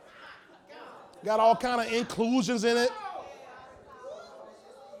 Got all kind of inclusions in it.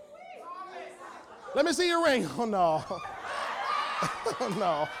 Let me see your ring. Oh, no. Oh,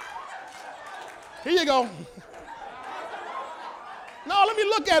 no. Here you go. No, let me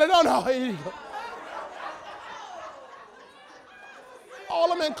look at it. Oh, no. Here you go. All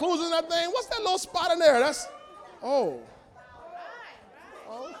them inclusions in that thing. What's that little spot in there? That's, oh.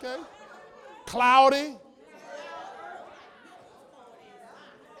 Okay. Cloudy.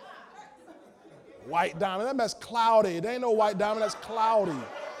 White diamond. That's cloudy. There ain't no white diamond. That's cloudy.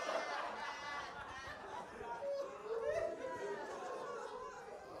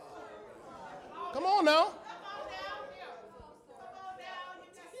 Come on now.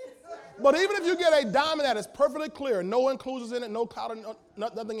 But even if you get a diamond that is perfectly clear, no inclusions in it, no cloud,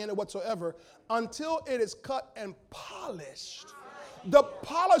 nothing in it whatsoever, until it is cut and polished, the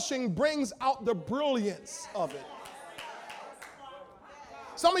polishing brings out the brilliance of it.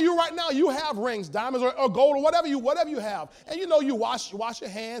 Some of you right now, you have rings, diamonds or gold or whatever you have. And you know you wash your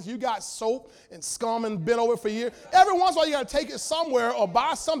hands. You got soap and scum and been over it for years. Every once in a while, you got to take it somewhere or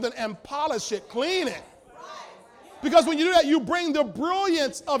buy something and polish it, clean it. Because when you do that, you bring the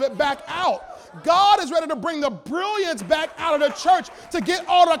brilliance of it back out. God is ready to bring the brilliance back out of the church to get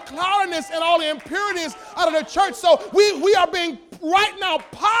all the cloudiness and all the impurities out of the church. So we are being right now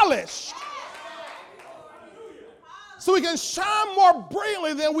polished so we can shine more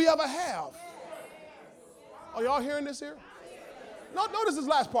brilliantly than we ever have. Are y'all hearing this here? Notice this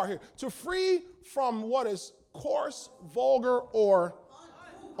last part here. To free from what is coarse, vulgar, or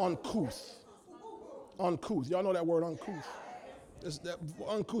uncouth. Uncouth. Y'all know that word uncouth.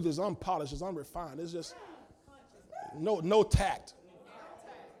 Uncouth is unpolished, it's unrefined. It's just no tact.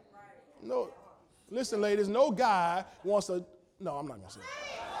 No. Listen, ladies, no guy wants to. No, I'm not going to say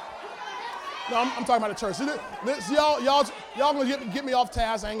that. No, I'm talking about the church. See, y'all going to get me off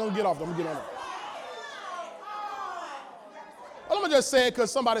task. I ain't going to get off. I'm going to get on it. Well, I'm going to just say it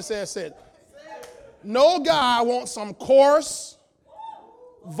because somebody said. No guy wants some coarse,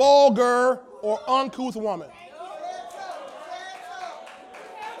 vulgar, or uncouth woman.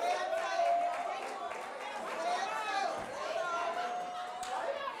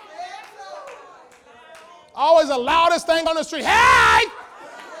 Always the loudest thing on the street. Hey!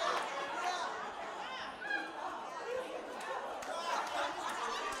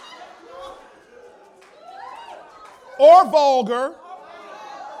 Or vulgar,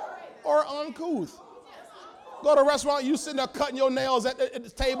 or uncouth. Go to a restaurant, you sitting there cutting your nails at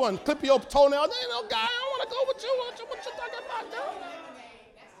the table and clip your toenails. There ain't no guy, I don't want to go with you. What you talking about, girl?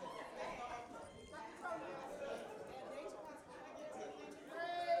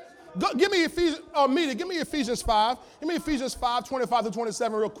 Give me Ephesians 5. Give me Ephesians 5, 25 to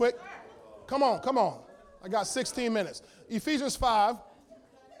 27 real quick. Come on. I got 16 minutes. Ephesians 5,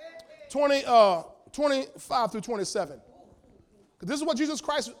 25 through 27. This is what Jesus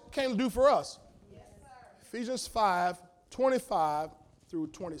Christ came to do for us. Ephesians 5, 25 through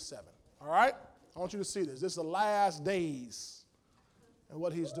 27. All right? I want you to see this. This is the last days and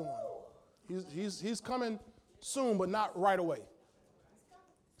what he's doing. He's coming soon, but not right away.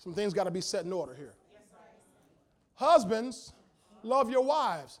 Some things got to be set in order here. Husbands, love your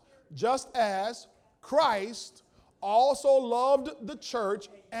wives, just as Christ also loved the church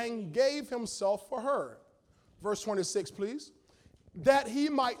and gave himself for her. Verse 26, please. That he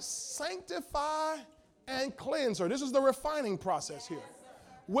might sanctify and cleanse her. This is the refining process here.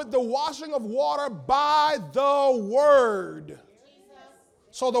 With the washing of water by the word.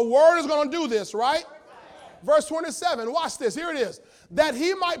 So the word is going to do this, right? Verse 27, watch this. Here it is. That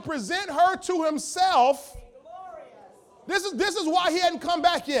he might present her to himself. This is why he hadn't come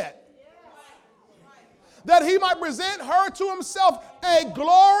back yet. That he might present her to himself a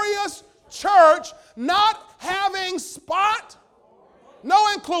glorious church, not having spot,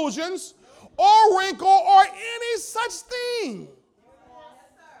 no inclusions, or wrinkle, or any such thing.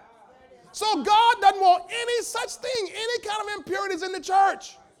 So God doesn't want any such thing, any kind of impurities in the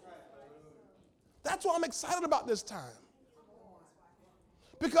church. That's why I'm excited about this time.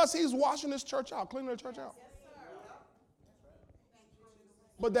 Because he's washing this church out, cleaning the church out.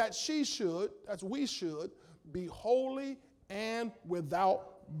 But that we should, be holy and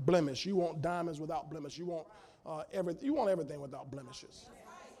without blemish. You want diamonds without blemish. You want everything without blemishes.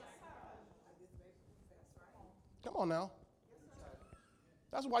 Come on now.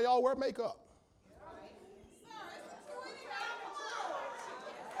 That's why y'all wear makeup.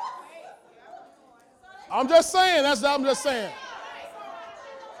 I'm just saying. I'm just saying.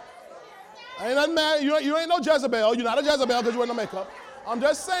 Ain't nothing matter. You ain't no Jezebel. You're not a Jezebel because you wear no makeup. I'm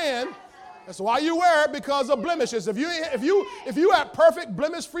just saying. That's why you wear it, because of blemishes. If you had perfect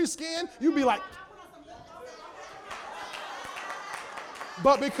blemish-free skin, you'd be like.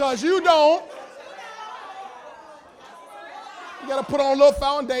 But because you don't, you got to put on a little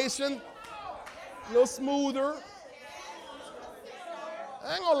foundation, a little smoother.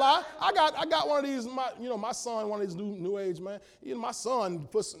 I ain't gonna lie. I got one of these. My son, one of these new age man. My son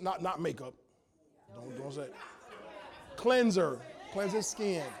puts not makeup. Don't say it. Cleanser, cleanse his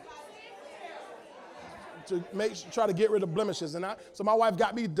skin to try to get rid of blemishes. So my wife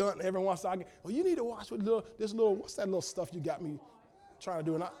got me done every once in a while. Well, you need to wash with what's that little stuff you got me trying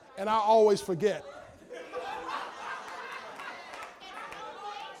to do? And I always forget.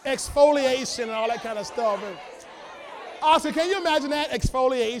 Exfoliation and all that kind of stuff. Oscar, can you imagine that?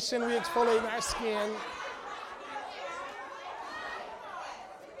 Exfoliation, we exfoliate our skin.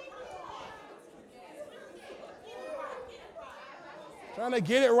 Trying to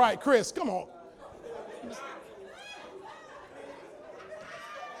get it right. Chris, come on.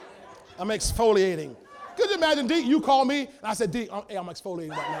 I'm exfoliating. Could you imagine, D, you call me, and I said, D, I'm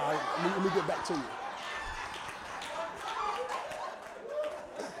exfoliating right now. Let me get back to you.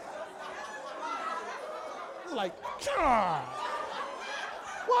 Like, God,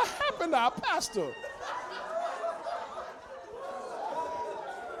 what happened to our pastor?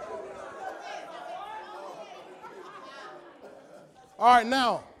 All right,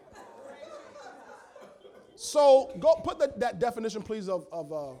 now. So go put that definition, please, of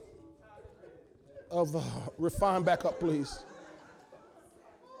refine back up, please.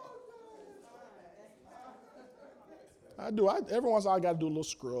 Every once in a while I got to do a little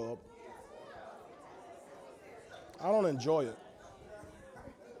scrub. I don't enjoy it.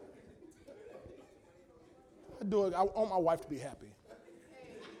 I do it. I want my wife to be happy.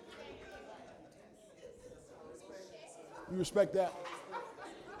 You respect that?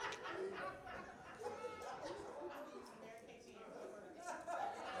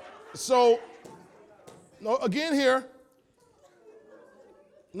 So, again here,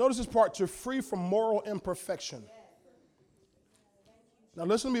 notice this part, to free from moral imperfection. Now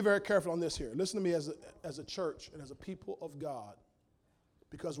listen to me very carefully on this here. Listen to me as a church and as a people of God,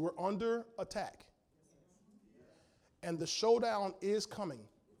 because we're under attack. And the showdown is coming.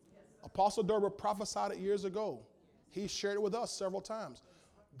 Apostle Durber prophesied it years ago. He shared it with us several times.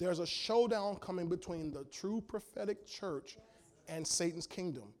 There's a showdown coming between the true prophetic church and Satan's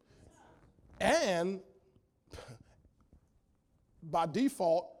kingdom. And by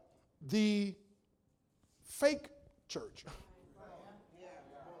default, the fake church.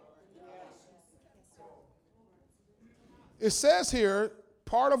 It says here,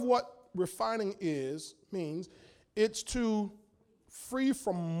 part of what refining means it's to free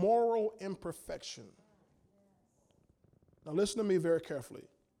from moral imperfection. Now listen to me very carefully.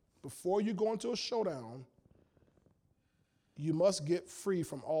 Before you go into a showdown, you must get free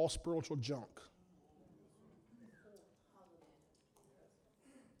from all spiritual junk.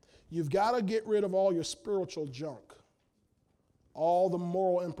 You've got to get rid of all your spiritual junk, all the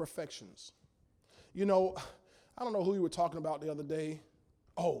moral imperfections. You know, I don't know who you were talking about the other day.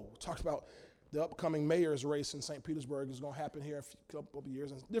 Oh, talked about the upcoming mayor's race in St. Petersburg is going to happen here in a couple of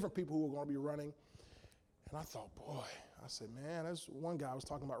years, and different people who are going to be running. And I thought, boy, I said, man, there's one guy was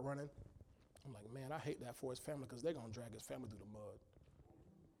talking about running. I'm like, man, I hate that for his family because they're going to drag his family through the mud.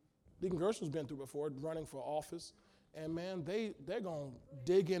 Deacon Gerson's been through before, running for office. And man, they're going to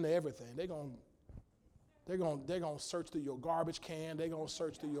dig into everything. They're going to search through your garbage can. They're going to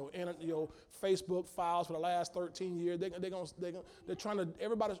search through your Facebook files for the last 13 years. They're trying to,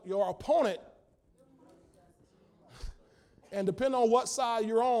 everybody, your opponent, and depending on what side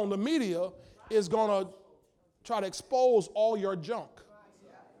you're on, the media is going to try to expose all your junk.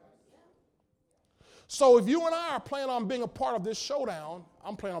 So if you and I are planning on being a part of this showdown,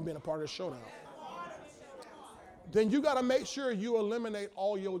 I'm planning on being a part of this showdown, then you got to make sure you eliminate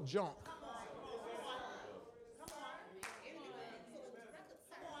all your junk.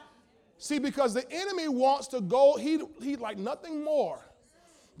 See, because the enemy wants to go, he like nothing more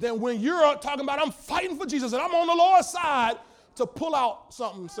than when you're talking about, I'm fighting for Jesus and I'm on the Lord's side, to pull out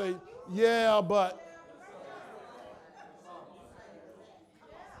something and say, yeah, but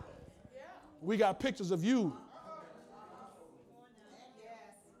we got pictures of you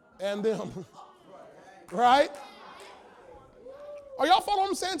and them. Right? Are y'all following what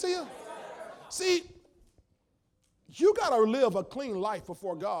I'm saying to you? See, you got to live a clean life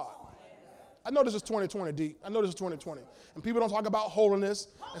before God. I know this is 2020 deep. I know this is 2020. And people don't talk about holiness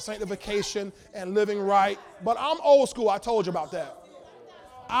and sanctification and living right. But I'm old school. I told you about that.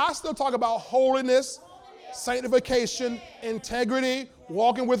 I still talk about holiness, sanctification, integrity,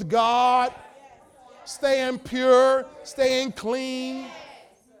 walking with God, staying pure, staying clean.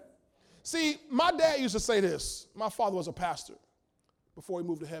 See, my dad used to say this. My father was a pastor before he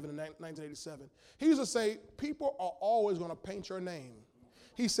moved to heaven in 1987. He used to say, people are always going to paint your name.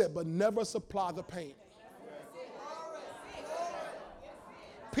 He said, but never supply the paint.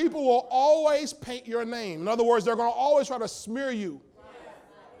 People will always paint your name. In other words, they're going to always try to smear you.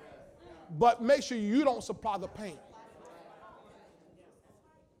 But make sure you don't supply the paint.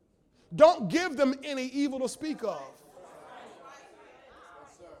 Don't give them any evil to speak of.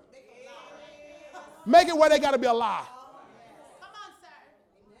 Make it where they got to be a lie.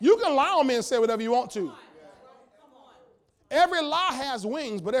 You can lie on me and say whatever you want to. Every lie has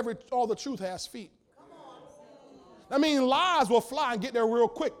wings, but all the truth has feet. I mean, lies will fly and get there real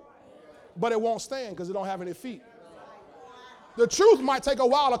quick, but it won't stand because it don't have any feet. The truth might take a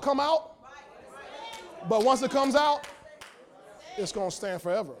while to come out, but once it comes out, it's going to stand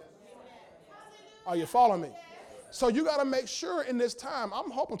forever. Are you following me? So you got to make sure in this time,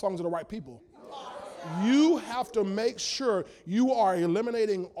 I'm hoping I'm talking to the right people. You have to make sure you are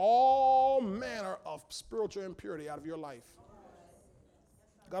eliminating all manner of spiritual impurity out of your life.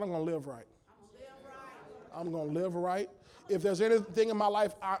 God, I'm going to live right. I'm going to live right. If there's anything in my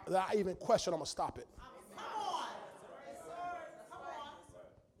life that I even question, I'm going to stop it.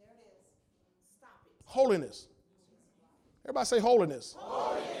 Holiness. Everybody say holiness.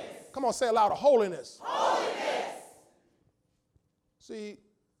 Holiness. Come on, say it louder. Holiness. Holiness. See,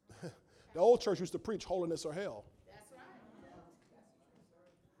 the old church used to preach holiness or hell. That's right.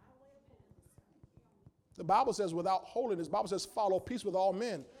 The Bible says without holiness, the Bible says follow peace with all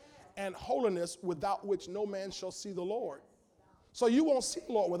men, and holiness without which no man shall see the Lord. So you won't see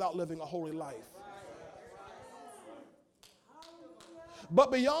the Lord without living a holy life.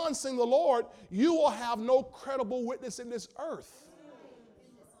 But beyond seeing the Lord, you will have no credible witness in this earth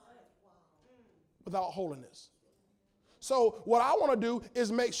without holiness. So what I want to do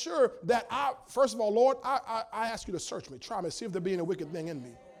is make sure that first of all, Lord, I ask you to search me, try me, see if there be any wicked thing in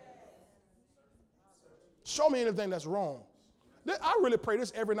me. Show me anything that's wrong. I really pray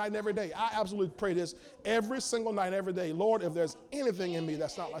this every night and every day. I absolutely pray this every single night, every day. Lord, if there's anything in me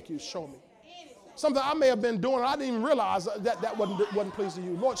that's not like you, show me. Something I may have been doing and I didn't even realize that wasn't pleasing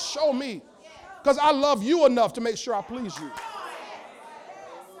you. Lord, show me. Because I love you enough to make sure I please you.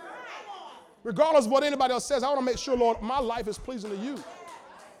 Regardless of what anybody else says, I want to make sure, Lord, my life is pleasing to you.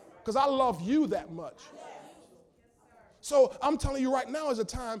 Because I love you that much. So I'm telling you right now is a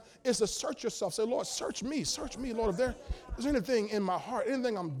time is to search yourself. Say, Lord, search me, Lord. If there's anything in my heart,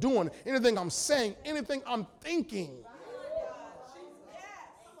 anything I'm doing, anything I'm saying, anything I'm thinking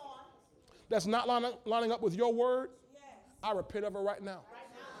that's not lining up with your word, I repent of it right now.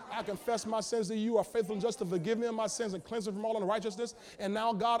 I confess my sins to you. You are faithful and just to forgive me of my sins and cleanse me from all unrighteousness. And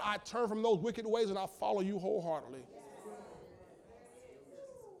now, God, I turn from those wicked ways and I follow you wholeheartedly.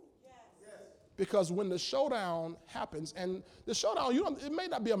 Because when the showdown happens, and the showdown, it may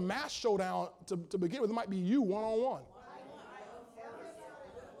not be a mass showdown to begin with. It might be you one-on-one.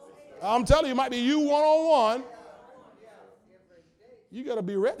 I'm telling you, it might be you one-on-one. You got to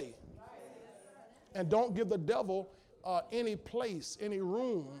be ready. And don't give the devil any place, any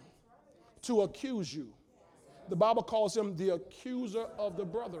room to accuse you. The Bible calls him the accuser of the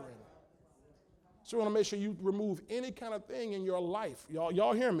brethren. So you want to make sure you remove any kind of thing in your life.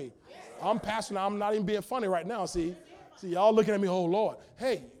 Y'all hear me? I'm pastor now. I'm not even being funny right now. See, y'all looking at me, oh, Lord.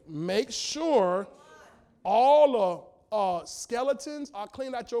 Hey, make sure all the skeletons are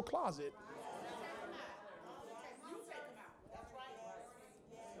cleaned out your closet.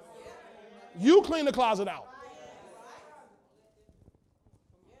 You clean the closet out.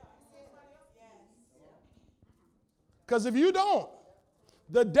 Because if you don't,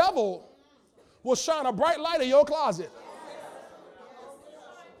 the devil will shine a bright light in your closet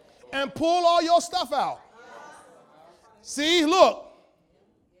and pull all your stuff out. See, look.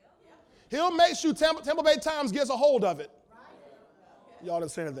 He'll make sure Tampa Bay Times gets a hold of it. Y'all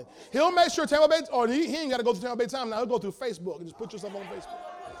didn't say anything. He'll make sure Tampa Bay, or he ain't got to go through Tampa Bay Times now. He'll go through Facebook and just put yourself on Facebook.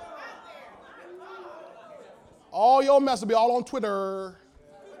 All your mess will be all on Twitter.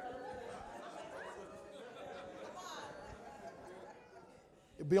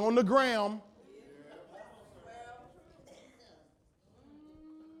 It'll be on the gram.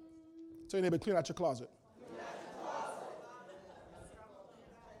 Tell your neighbor, clean out your closet.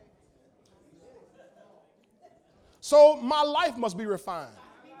 So my life must be refined.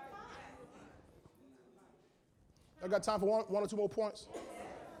 I got time for one or two more points.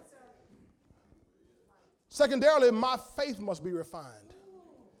 Secondarily, my faith must be refined.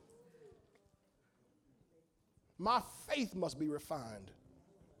 My faith must be refined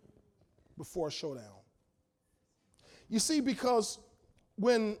before a showdown. You see, because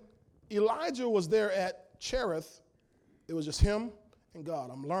when Elijah was there at Cherith, it was just him and God.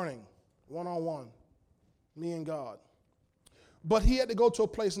 I'm learning one-on-one, me and God. But he had to go to a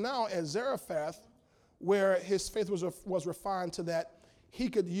place now at Zarephath where his faith was refined to that he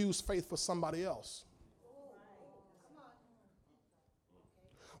could use faith for somebody else.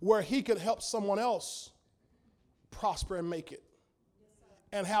 Where he could help someone else prosper and make it.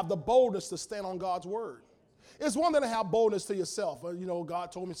 And have the boldness to stand on God's word. It's one thing to have boldness to yourself. You know,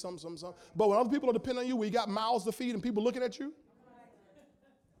 God told me something. But when other people are depending on you, we got mouths to feed and people looking at you.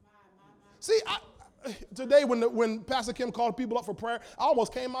 See, today when Pastor Kim called people up for prayer, I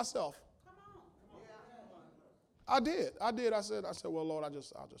almost came myself. I did. I said, well, Lord, I'll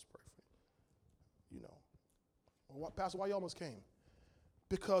just pray for you. You know. Well, Pastor, why you almost came?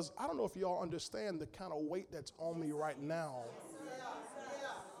 Because I don't know if y'all understand the kind of weight that's on me right now.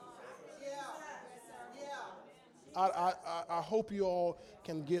 I hope you all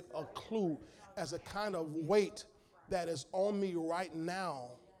can get a clue as a kind of weight that is on me right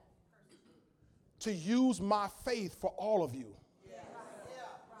now to use my faith for all of you.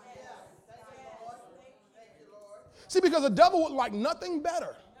 See, because the devil would like nothing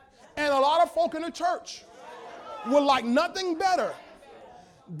better, and a lot of folk in the church would like nothing better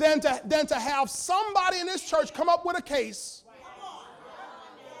than to have somebody in this church come up with a case.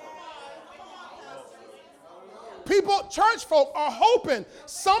 People, church folk are hoping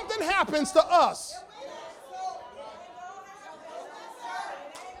something happens to us.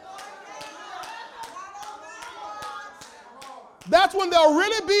 That's when they'll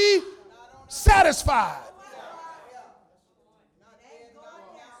really be satisfied.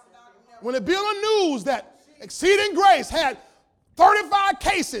 When it be on the news that Exceeding Grace had 35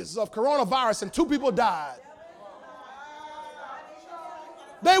 cases of coronavirus and 2 people died.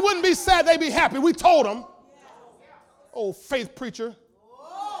 They wouldn't be sad, they'd be happy. We told them. Oh, faith preacher.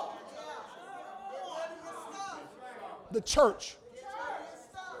 The church.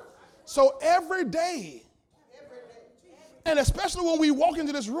 So every day, and especially when we walk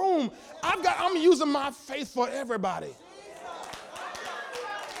into this room, I'm using my faith for everybody.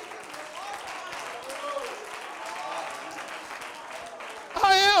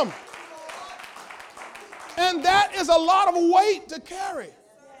 Him. And that is a lot of weight to carry.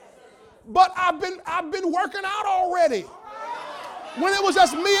 But I've been working out already. When it was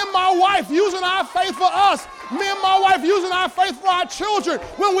just me and my wife using our faith for us, me and my wife using our faith for our children,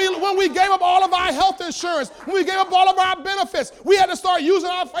 when we gave up all of our health insurance, when we gave up all of our benefits, we had to start using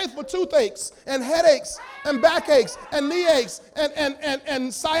our faith for toothaches and headaches and backaches and knee aches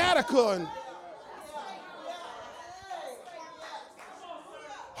and sciatica and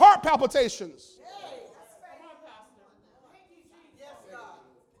heart palpitations.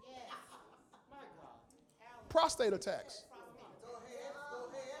 Prostate attacks.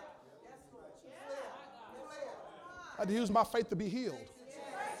 I had to use my faith to be healed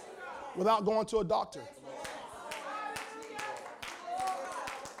without going to a doctor.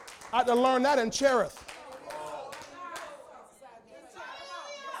 I had to learn that in Cherith.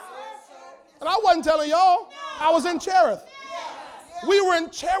 And I wasn't telling y'all, I was in Cherith. We were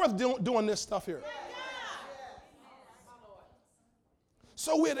in Cherith doing this stuff here.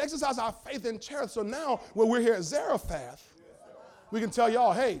 So we had exercised our faith in Cherith. So now when we're here at Zarephath, we can tell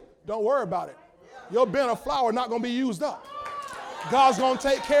y'all, hey, don't worry about it. Your bin of flour not going to be used up. God's going to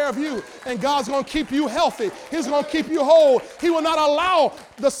take care of you, and God's going to keep you healthy. He's going to keep you whole. He will not allow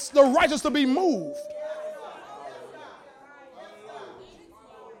the righteous to be moved.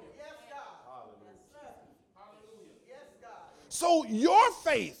 So your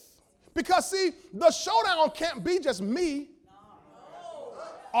faith, because see, the showdown can't be just me.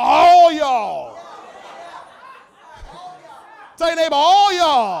 All y'all. Tell your neighbor, all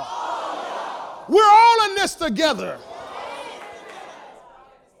y'all. We're all in this together.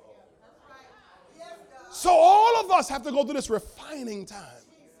 So all of us have to go through this refining time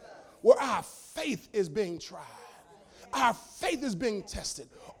where our faith is being tried. Our faith is being tested.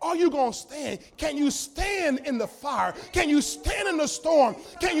 Are you going to stand? Can you stand in the fire? Can you stand in the storm?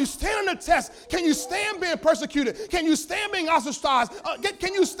 Can you stand in the test? Can you stand being persecuted? Can you stand being ostracized?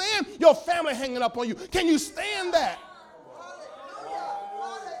 Can you stand your family hanging up on you? Can you stand that?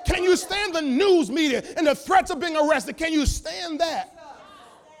 Can you stand the news media and the threats of being arrested? Can you stand that?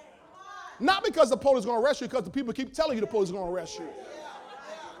 Not because the police are going to arrest you, because the people keep telling you the police are going to arrest you.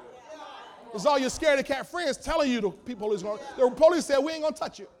 It's all your scaredy cat friends telling you the police are going to. The police said, we ain't going to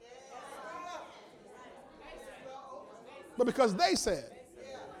touch you. But because they said,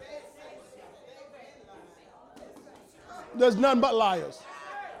 there's none but liars.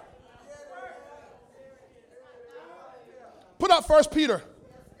 Put up 1 Peter.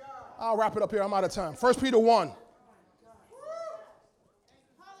 I'll wrap it up here. I'm out of time. 1 Peter 1.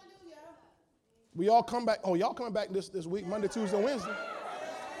 We all come back. Oh, y'all coming back this week, Monday, Tuesday, and Wednesday.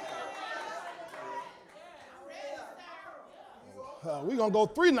 We're going to go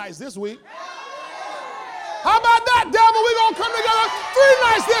 3 nights this week. How about that, devil? We're going to come together 3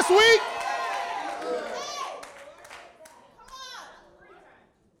 nights this week.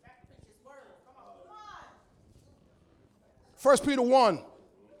 1 Peter 1,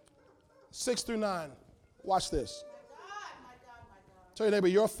 6 through 9. Watch this. Tell your neighbor,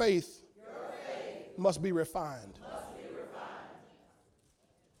 your faith must be refined.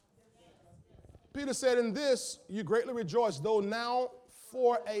 Peter said, in this you greatly rejoice, though now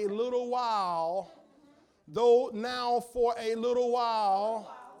for a little while,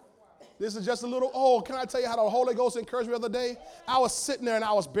 this is just a little, can I tell you how the Holy Ghost encouraged me the other day? I was sitting there and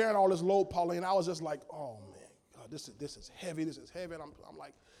I was bearing all this load, Pauline, and I was just like, oh man, God, this is heavy, and I'm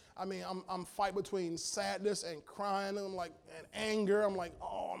like, I'm fighting between sadness and crying, and I'm like, and anger. I'm like,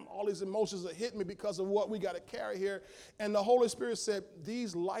 all these emotions are hitting me because of what we got to carry here. And the Holy Spirit said,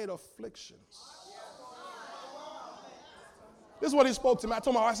 these light afflictions. This is what he spoke to me. I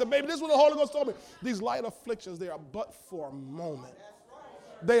told him, I said, baby, this is what the Holy Ghost told me. These light afflictions, they are but for a moment.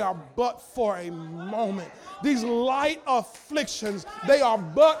 They are but for a moment. These light afflictions, they are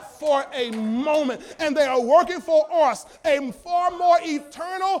but for a moment. And they are working for us a far more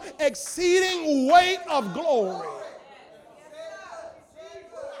eternal, exceeding weight of glory.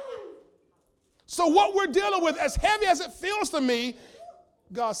 So what we're dealing with, as heavy as it feels to me,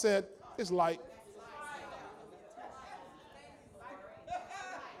 God said, it's light.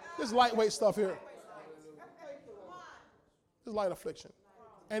 This lightweight stuff here. This light affliction.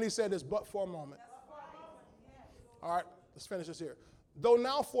 And he said this but for a moment. All right, let's finish this here. Though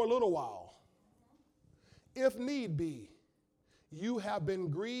now for a little while, if need be, you have been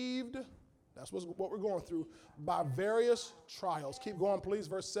grieved, that's what we're going through, by various trials. Keep going, please,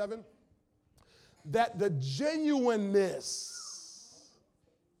 verse 7. That the genuineness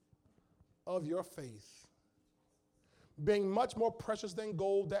of your faith, being much more precious than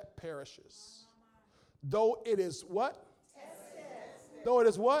gold that perishes, though it is what? Though it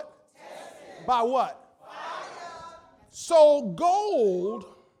is what? Tested. By what? Fire. So gold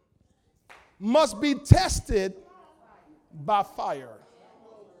must be tested by fire.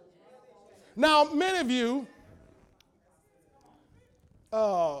 Now, many of you,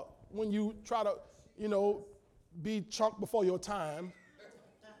 when you try to, be chunked before your time,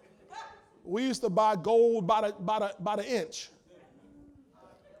 we used to buy gold by the inch.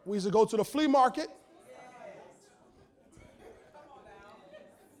 We used to go to the flea market,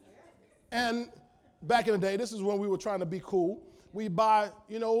 and back in the day, this is when we were trying to be cool. We buy,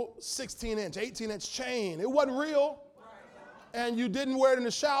 16-inch, 18-inch chain. It wasn't real. And you didn't wear it in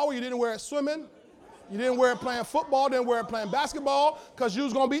the shower. You didn't wear it swimming. You didn't wear it playing football. Didn't wear it playing basketball because you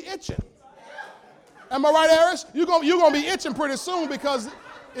was going to be itching. Am I right, Aris? You're going to be itching pretty soon because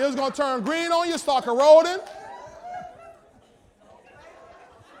it was going to turn green on you, start corroding.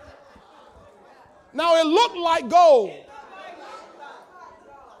 Now, it looked like gold.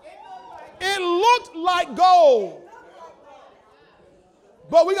 It looked like gold.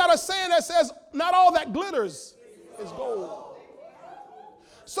 But we got a saying that says, not all that glitters is gold.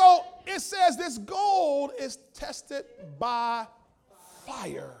 So it says this gold is tested by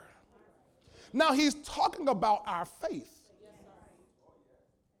fire. Now he's talking about our faith.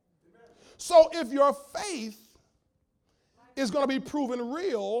 So if your faith is going to be proven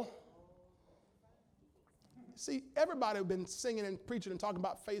real, see, everybody has been singing and preaching and talking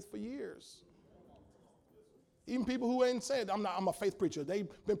about faith for years. Even people who ain't said, I'm a faith preacher. They've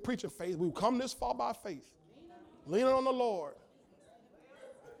been preaching faith. We've come this far by faith. Leaning on the Lord.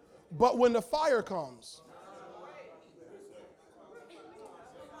 But when the fire comes,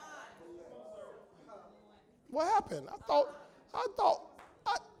 what happened? I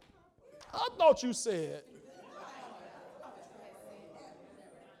thought you said.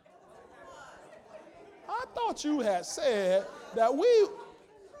 I thought you had said that you.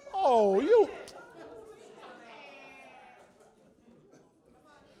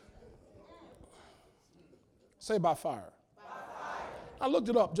 Say by fire. By fire. I looked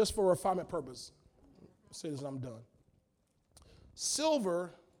it up just for refinement purpose. I'll say this and I'm done.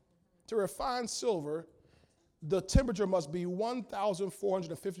 Silver, to refine silver, the temperature must be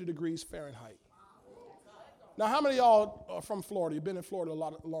 1,450 degrees Fahrenheit. Now, how many of y'all are from Florida? You've been in Florida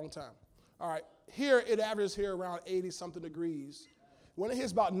a long time. All right. Here, it averages here around 80-something degrees. When it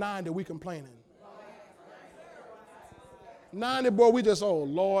hits about 90, we complaining. 90, boy, we just, oh,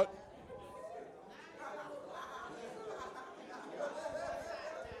 Lord.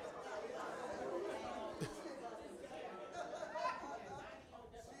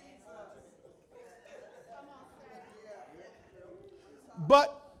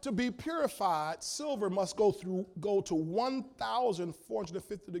 But to be purified, silver must go to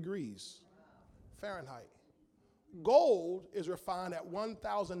 1,450 degrees Fahrenheit. Gold is refined at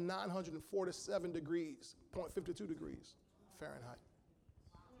 1,947 degrees, 0.52 degrees Fahrenheit.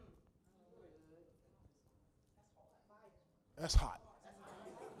 That's hot.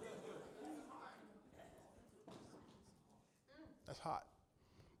 That's hot.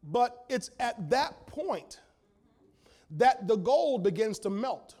 But it's at that point that the gold begins to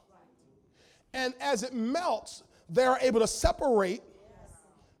melt. And as it melts, they are able to separate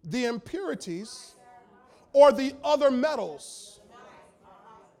the impurities or the other metals.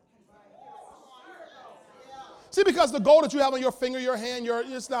 See, because the gold that you have on your finger, your hand,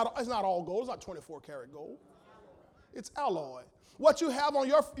 it's not all gold. It's not 24 karat gold. It's alloy. What you have on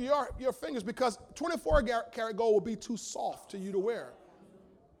your fingers, because 24 karat gold will be too soft to you to wear.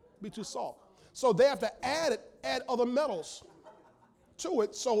 Be too soft. So they have to add other metals to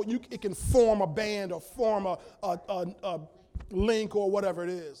it so it can form a band or form a link or whatever it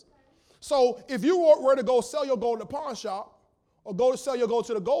is. So if you were to go sell your gold at the pawn shop or go to sell your gold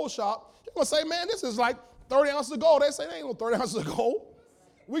to the gold shop, you're going to say, man, this is like 30 ounces of gold. They say, there ain't no 30 ounces of gold.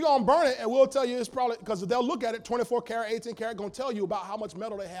 We're going to burn it, and we'll tell you it's probably, because they'll look at it, 24 karat, 18 karat, going to tell you about how much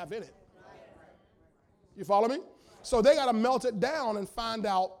metal they have in it. You follow me? So they got to melt it down and find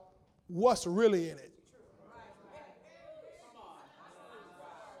out what's really in it.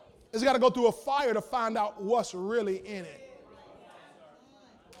 It's got to go through a fire to find out what's really in it.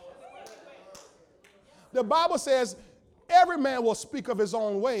 The Bible says every man will speak of his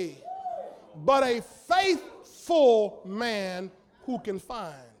own way, but a faithful man who can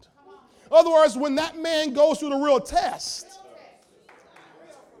find. In other words, when that man goes through the real test,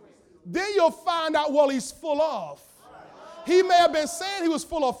 then you'll find out what he's full of. He may have been saying he was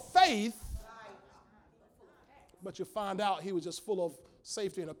full of faith, but you find out he was just full of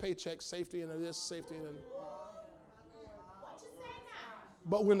safety and a paycheck, safety and this, safety and.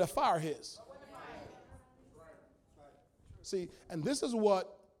 But when the fire hits, See, and this is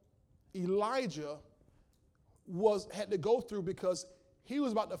what Elijah had to go through because he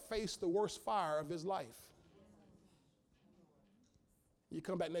was about to face the worst fire of his life. You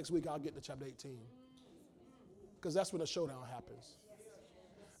come back next week, I'll get to chapter 18. Because that's when the showdown happens.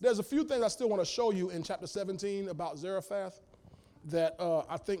 There's a few things I still want to show you in chapter 17 about Zarephath that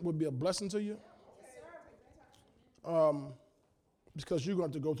I think would be a blessing to you. Because you're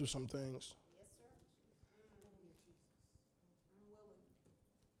going to have to go through some things.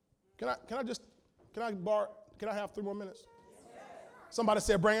 Can I have 3 more minutes? Somebody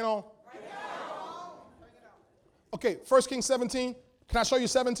said, bring it on. Okay, 1 Kings 17. Can I show you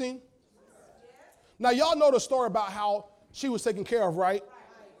 17? Now, y'all know the story about how she was taken care of, right?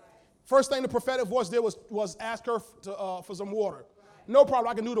 First thing the prophetic voice did was ask her for some water. No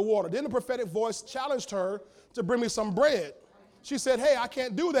problem, I can do the water. Then the prophetic voice challenged her to bring me some bread. She said, hey, I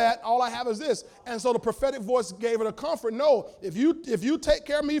can't do that. All I have is this. And so the prophetic voice gave her the comfort. No, if you take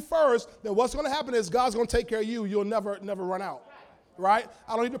care of me first, then what's going to happen is God's going to take care of you. You'll never run out. Right?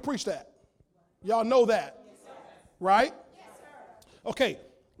 I don't need to preach that. Y'all know that. Right? Okay,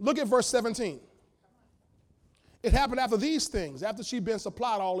 look at verse 17. It happened after these things, after she'd been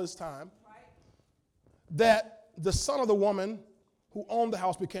supplied all this time, that the son of the woman who owned the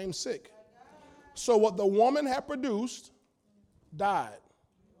house became sick. So what the woman had produced died.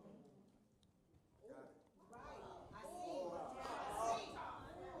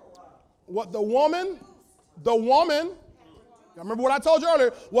 What the woman, y'all remember what I told you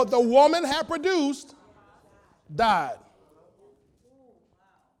earlier, what the woman had produced died.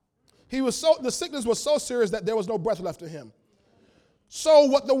 The sickness was so serious that there was no breath left in him. So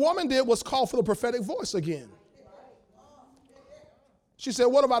what the woman did was call for the prophetic voice again. She said,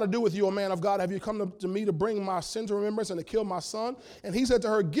 what have I to do with you, O man of God? Have you come to me to bring my sin to remembrance and to kill my son? And he said to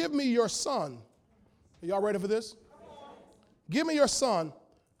her, give me your son. Are y'all ready for this? Give me your son.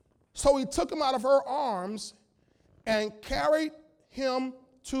 So he took him out of her arms and carried him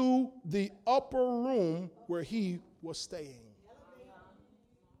to the upper room where he was staying.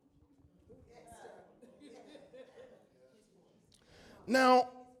 Now,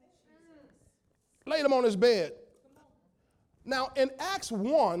 laid him on his bed. Now, in Acts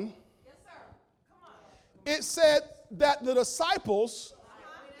 1, it said that the disciples,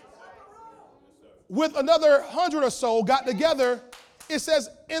 with another 100 or so, got together. It says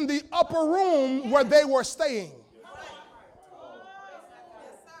in the upper room where they were staying.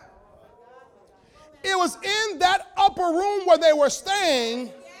 It was in that upper room where they were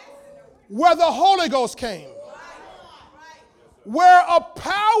staying where the Holy Ghost came. Where a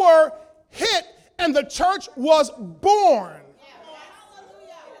power hit and the church was born.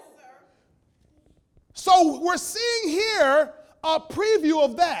 So we're seeing here a preview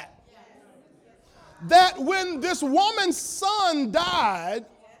of that. That when this woman's son died,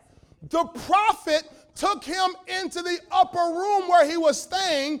 the prophet took him into the upper room where he was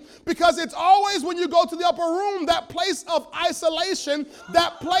staying, because it's always when you go to the upper room, that place of isolation,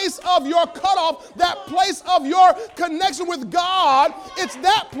 that place of your cutoff, that place of your connection with God, it's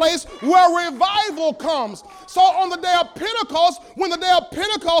that place where revival comes. So on the day of Pentecost, when the day of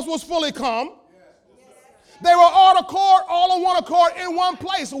Pentecost was fully come, they were all on one accord in one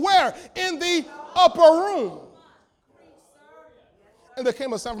place. Where? In the upper room. And there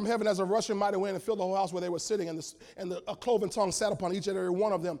came a sound from heaven as a rushing mighty wind and filled the whole house where they were sitting, and a cloven tongue sat upon each and every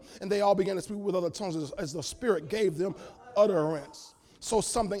one of them, and they all began to speak with other tongues as the Spirit gave them utterance. So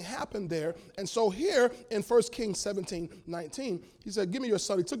something happened there. And so here in 1 Kings 17:19, he said, give me your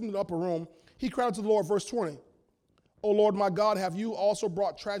son. He took him to the upper room. He cried out to the Lord, verse 20. O Lord my God, have you also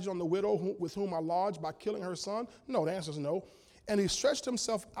brought tragedy on the widow with whom I lodged by killing her son? No, the answer is no. And he stretched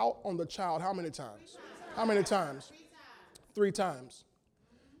himself out on the child how many times? How many times? 3 times.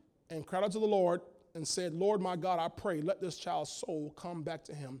 And cried out to the Lord and said, Lord my God, I pray, let this child's soul come back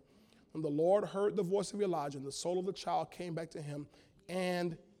to him. And the Lord heard the voice of Elijah, and the soul of the child came back to him,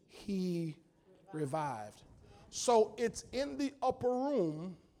 and he revived. So it's in the upper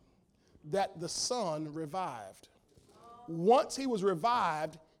room that the son revived. Once he was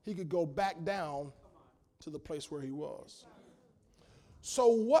revived, he could go back down to the place where he was. So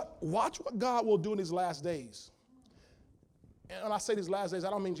watch what God will do in these last days. And when I say these last days, I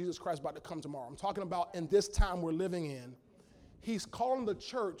don't mean Jesus Christ about to come tomorrow. I'm talking about in this time we're living in. He's calling the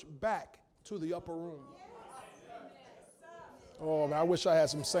church back to the upper room. Oh, man, I wish I had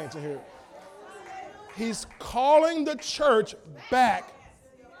some saints in here. He's calling the church back.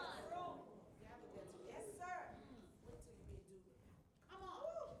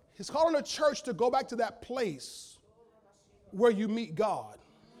 He's calling the church to go back to that place where you meet God.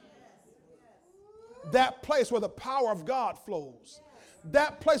 That place where the power of God flows.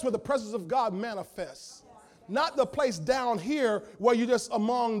 That place where the presence of God manifests. Not the place down here where you're just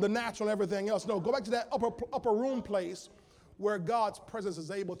among the natural and everything else. No, go back to that upper room place where God's presence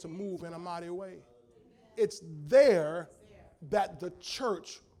is able to move in a mighty way. It's there that the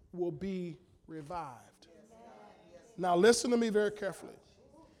church will be revived. Now listen to me very carefully.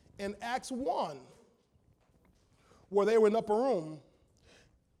 In Acts 1, where they were in the upper room,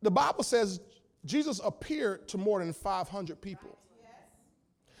 the Bible says Jesus appeared to more than 500 people.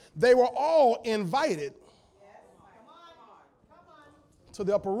 They were all invited to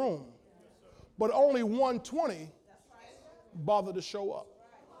the upper room, but only 120 bothered to show up.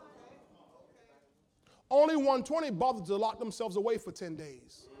 Only 120 bothered to lock themselves away for 10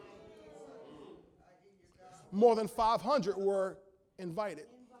 days. More than 500 were invited.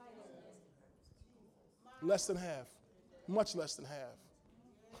 Less than half. Much less than half.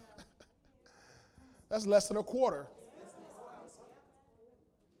 That's less than a quarter.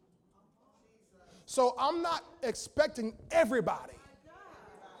 So I'm not expecting everybody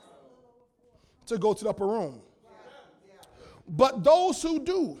to go to the upper room. But those who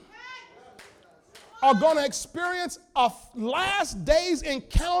do are going to experience a last days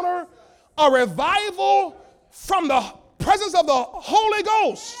encounter, a revival from the presence of the Holy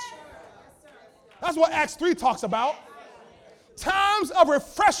Ghost. That's what Acts 3 talks about. Times of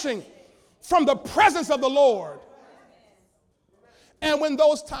refreshing from the presence of the Lord. And when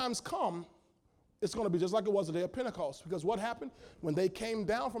those times come, it's going to be just like it was the day of Pentecost. Because what happened? When they came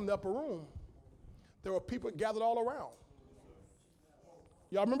down from the upper room, there were people gathered all around.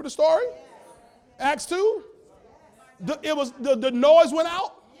 Y'all remember the story? Acts 2? The noise went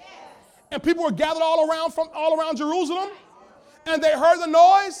out. And people were gathered all around Jerusalem. And they heard the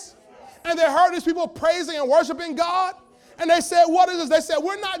noise. And they heard these people praising and worshiping God. And they said, what is this? They said,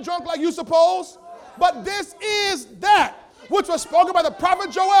 we're not drunk like you suppose. But this is that which was spoken by the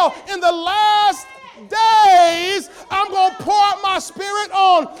prophet Joel. In the last days, I'm going to pour out my spirit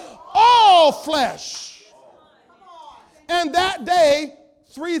on all flesh. And that day,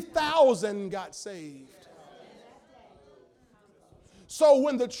 3,000 got saved. So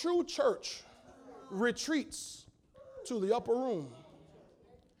when the true church retreats to the upper room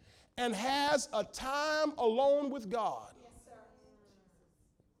and has a time alone with God,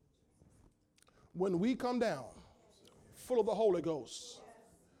 when we come down full of the Holy Ghost,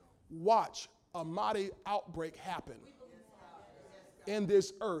 watch a mighty outbreak happen in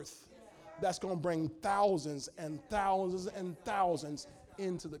this earth that's going to bring thousands and thousands and thousands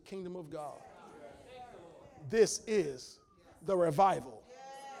into the kingdom of God. This is the revival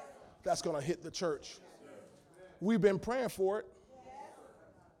that's going to hit the church. We've been praying for it.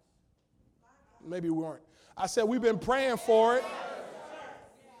 Maybe we weren't. I said we've been praying for it.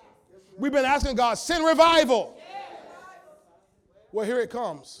 We've been asking God, send revival. Well, here it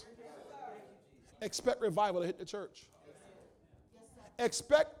comes. Expect revival to hit the church.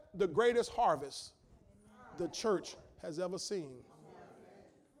 Expect the greatest harvest the church has ever seen.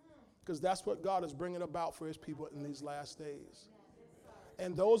 Because that's what God is bringing about for his people in these last days.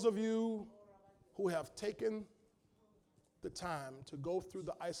 And those of you who have taken the time to go through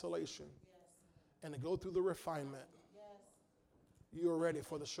the isolation and to go through the refinement, you are ready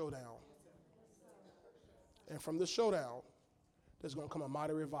for the showdown. And from the showdown, there's going to come a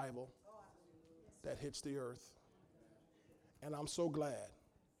mighty revival that hits the earth. And I'm so glad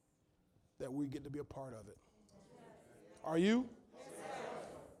that we get to be a part of it. Are you?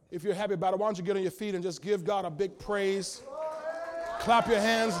 If you're happy about it, why don't you get on your feet and just give God a big praise. Clap your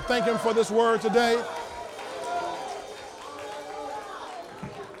hands. Thank him for this word today.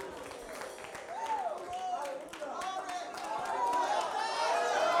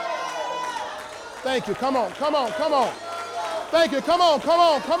 Thank you. Come on, come on, come on. Thank you. Come on, come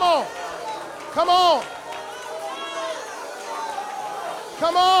on, come on. Come on.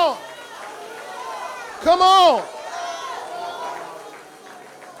 Come on. Come on.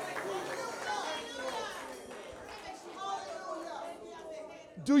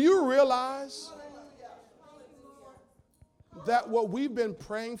 Do you realize that what we've been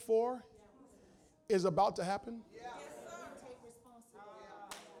praying for is about to happen?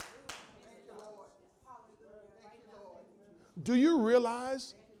 Do you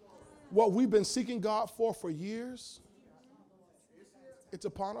realize what we've been seeking God for years? It's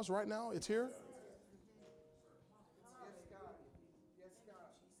upon us right now. It's here.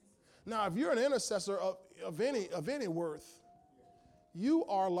 Now, if you're an intercessor of any worth, you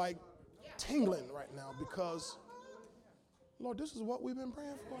are like tingling right now because, Lord, this is what we've been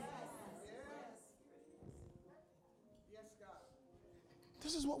praying for.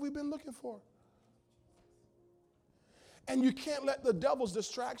 This is what we've been looking for. And you can't let the devil's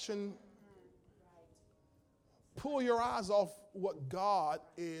distraction pull your eyes off what God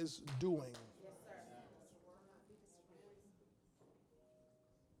is doing.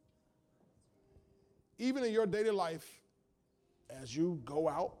 Even in your daily life, as you go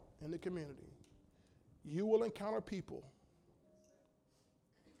out in the community, you will encounter people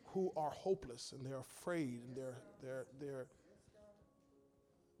who are hopeless and they're afraid and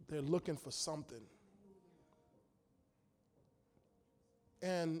they're looking for something.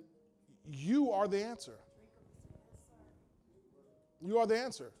 And you are the answer. You are the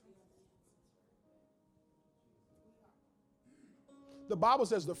answer. The Bible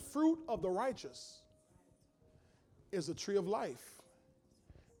says the fruit of the righteous is the tree of life,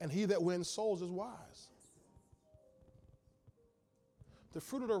 and he that wins souls is wise. The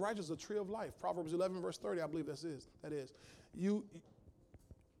fruit of the righteous is a tree of life. Proverbs 11, verse 30, I believe that is.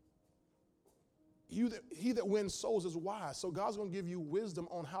 He that wins souls is wise. So God's going to give you wisdom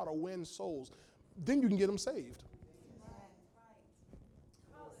on how to win souls. Then you can get them saved.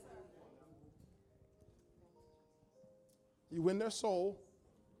 You win their soul.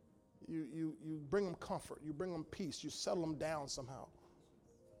 You bring them comfort. You bring them peace. You settle them down somehow.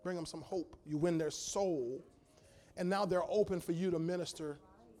 Bring them some hope. You win their soul. And now they're open for you to minister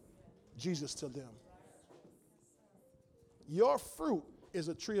Jesus to them. Your fruit is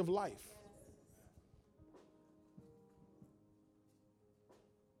a tree of life.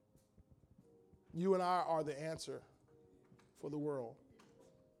 You and I are the answer for the world.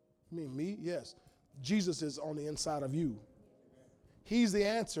 You mean me? Yes. Jesus is on the inside of you. He's the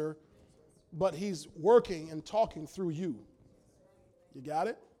answer, but he's working and talking through you. You got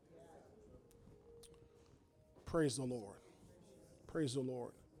it? Praise the Lord. Praise the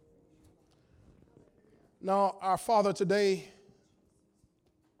Lord. Now, our Father, today,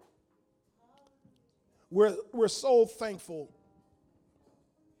 we're so thankful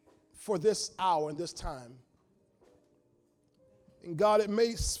for this hour and this time. And God, it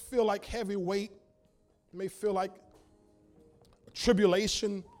may feel like heavy weight. It may feel like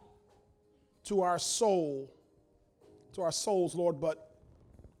tribulation to our soul, to our souls, Lord, but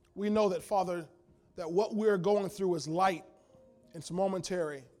we know that, Father, that what we're going through is light, it's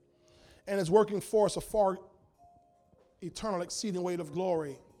momentary, and it's working for us a far eternal exceeding weight of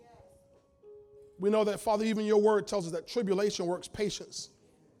glory. We know that, Father, even your word tells us that tribulation works patience,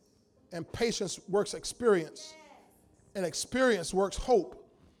 and patience works experience, and experience works hope,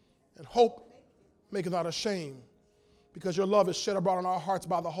 and hope maketh not ashamed, because your love is shed abroad in our hearts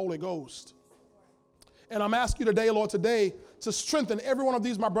by the Holy Ghost. And I'm asking you today, Lord, to strengthen every one of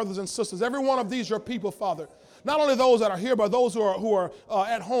these, my brothers and sisters, every one of these, your people, Father. Not only those that are here, but those who are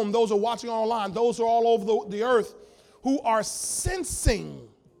at home, those who are watching online, those who are all over the earth, who are sensing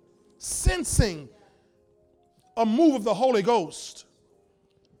a move of the Holy Ghost.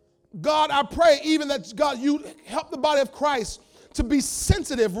 God, I pray even that, God, you help the body of Christ to be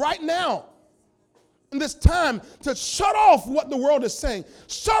sensitive right now in this time, to shut off what the world is saying,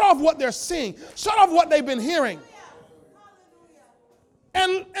 shut off what they're seeing, shut off what they've been hearing,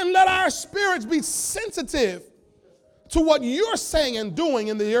 and let our spirits be sensitive to what you're saying and doing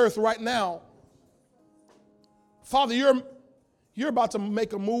in the earth right now. Father, you're about to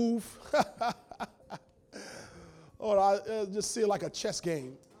make a move. Oh, I just see it like a chess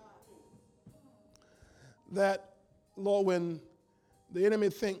game. That, Lord, when the enemy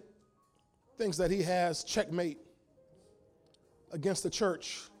thinks that he has checkmate against the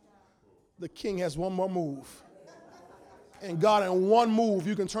church, the king has one more move. And God, in one move,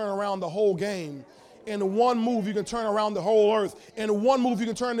 you can turn around the whole game. In one move, you can turn around the whole earth. In one move, you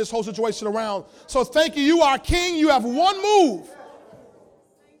can turn this whole situation around. So thank you. You are king. You have one move.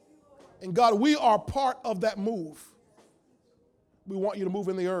 And God, we are part of that move. We want you to move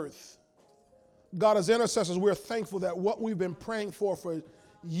in the earth. God, as intercessors, we're thankful that what we've been praying for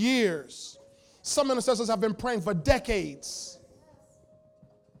years, some intercessors have been praying for decades,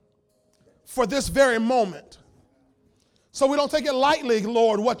 for this very moment. So we don't take it lightly,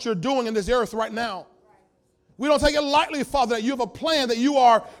 Lord, what you're doing in this earth right now. We don't take it lightly, Father, that you have a plan that you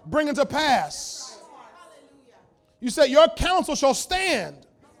are bringing to pass. You said your counsel shall stand.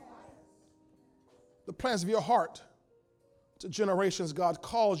 The plans of your heart to generations, God,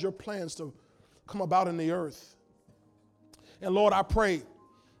 cause your plans to come about in the earth. And Lord, I pray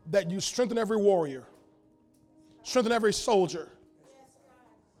that you strengthen every warrior, strengthen every soldier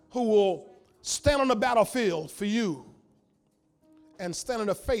who will stand on the battlefield for you and stand in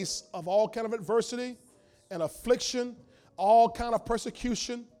the face of all kind of adversity and affliction, all kind of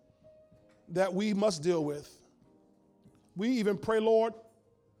persecution that we must deal with. We even pray, Lord,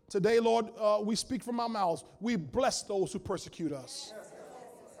 Today, Lord, we speak from our mouths. We bless those who persecute us.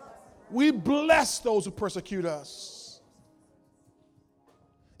 We bless those who persecute us.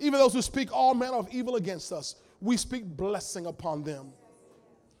 Even those who speak all manner of evil against us, we speak blessing upon them.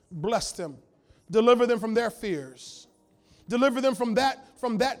 Bless them. Deliver them from their fears. Deliver them from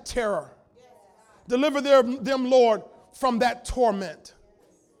that terror. Deliver them, Lord, from that torment.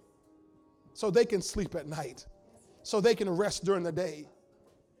 So they can sleep at night. So they can rest during the day.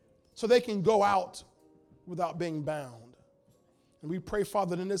 So they can go out without being bound. And we pray,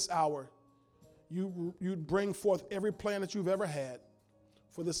 Father, that in this hour, you'd bring forth every plan that you've ever had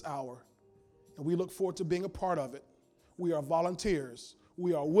for this hour. And we look forward to being a part of it. We are volunteers.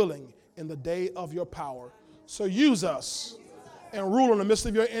 We are willing in the day of your power. So use us and rule in the midst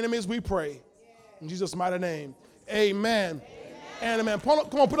of your enemies, we pray. In Jesus' mighty name, amen. And amen. Come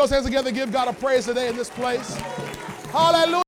on, put those hands together and give God a praise today in this place. Hallelujah.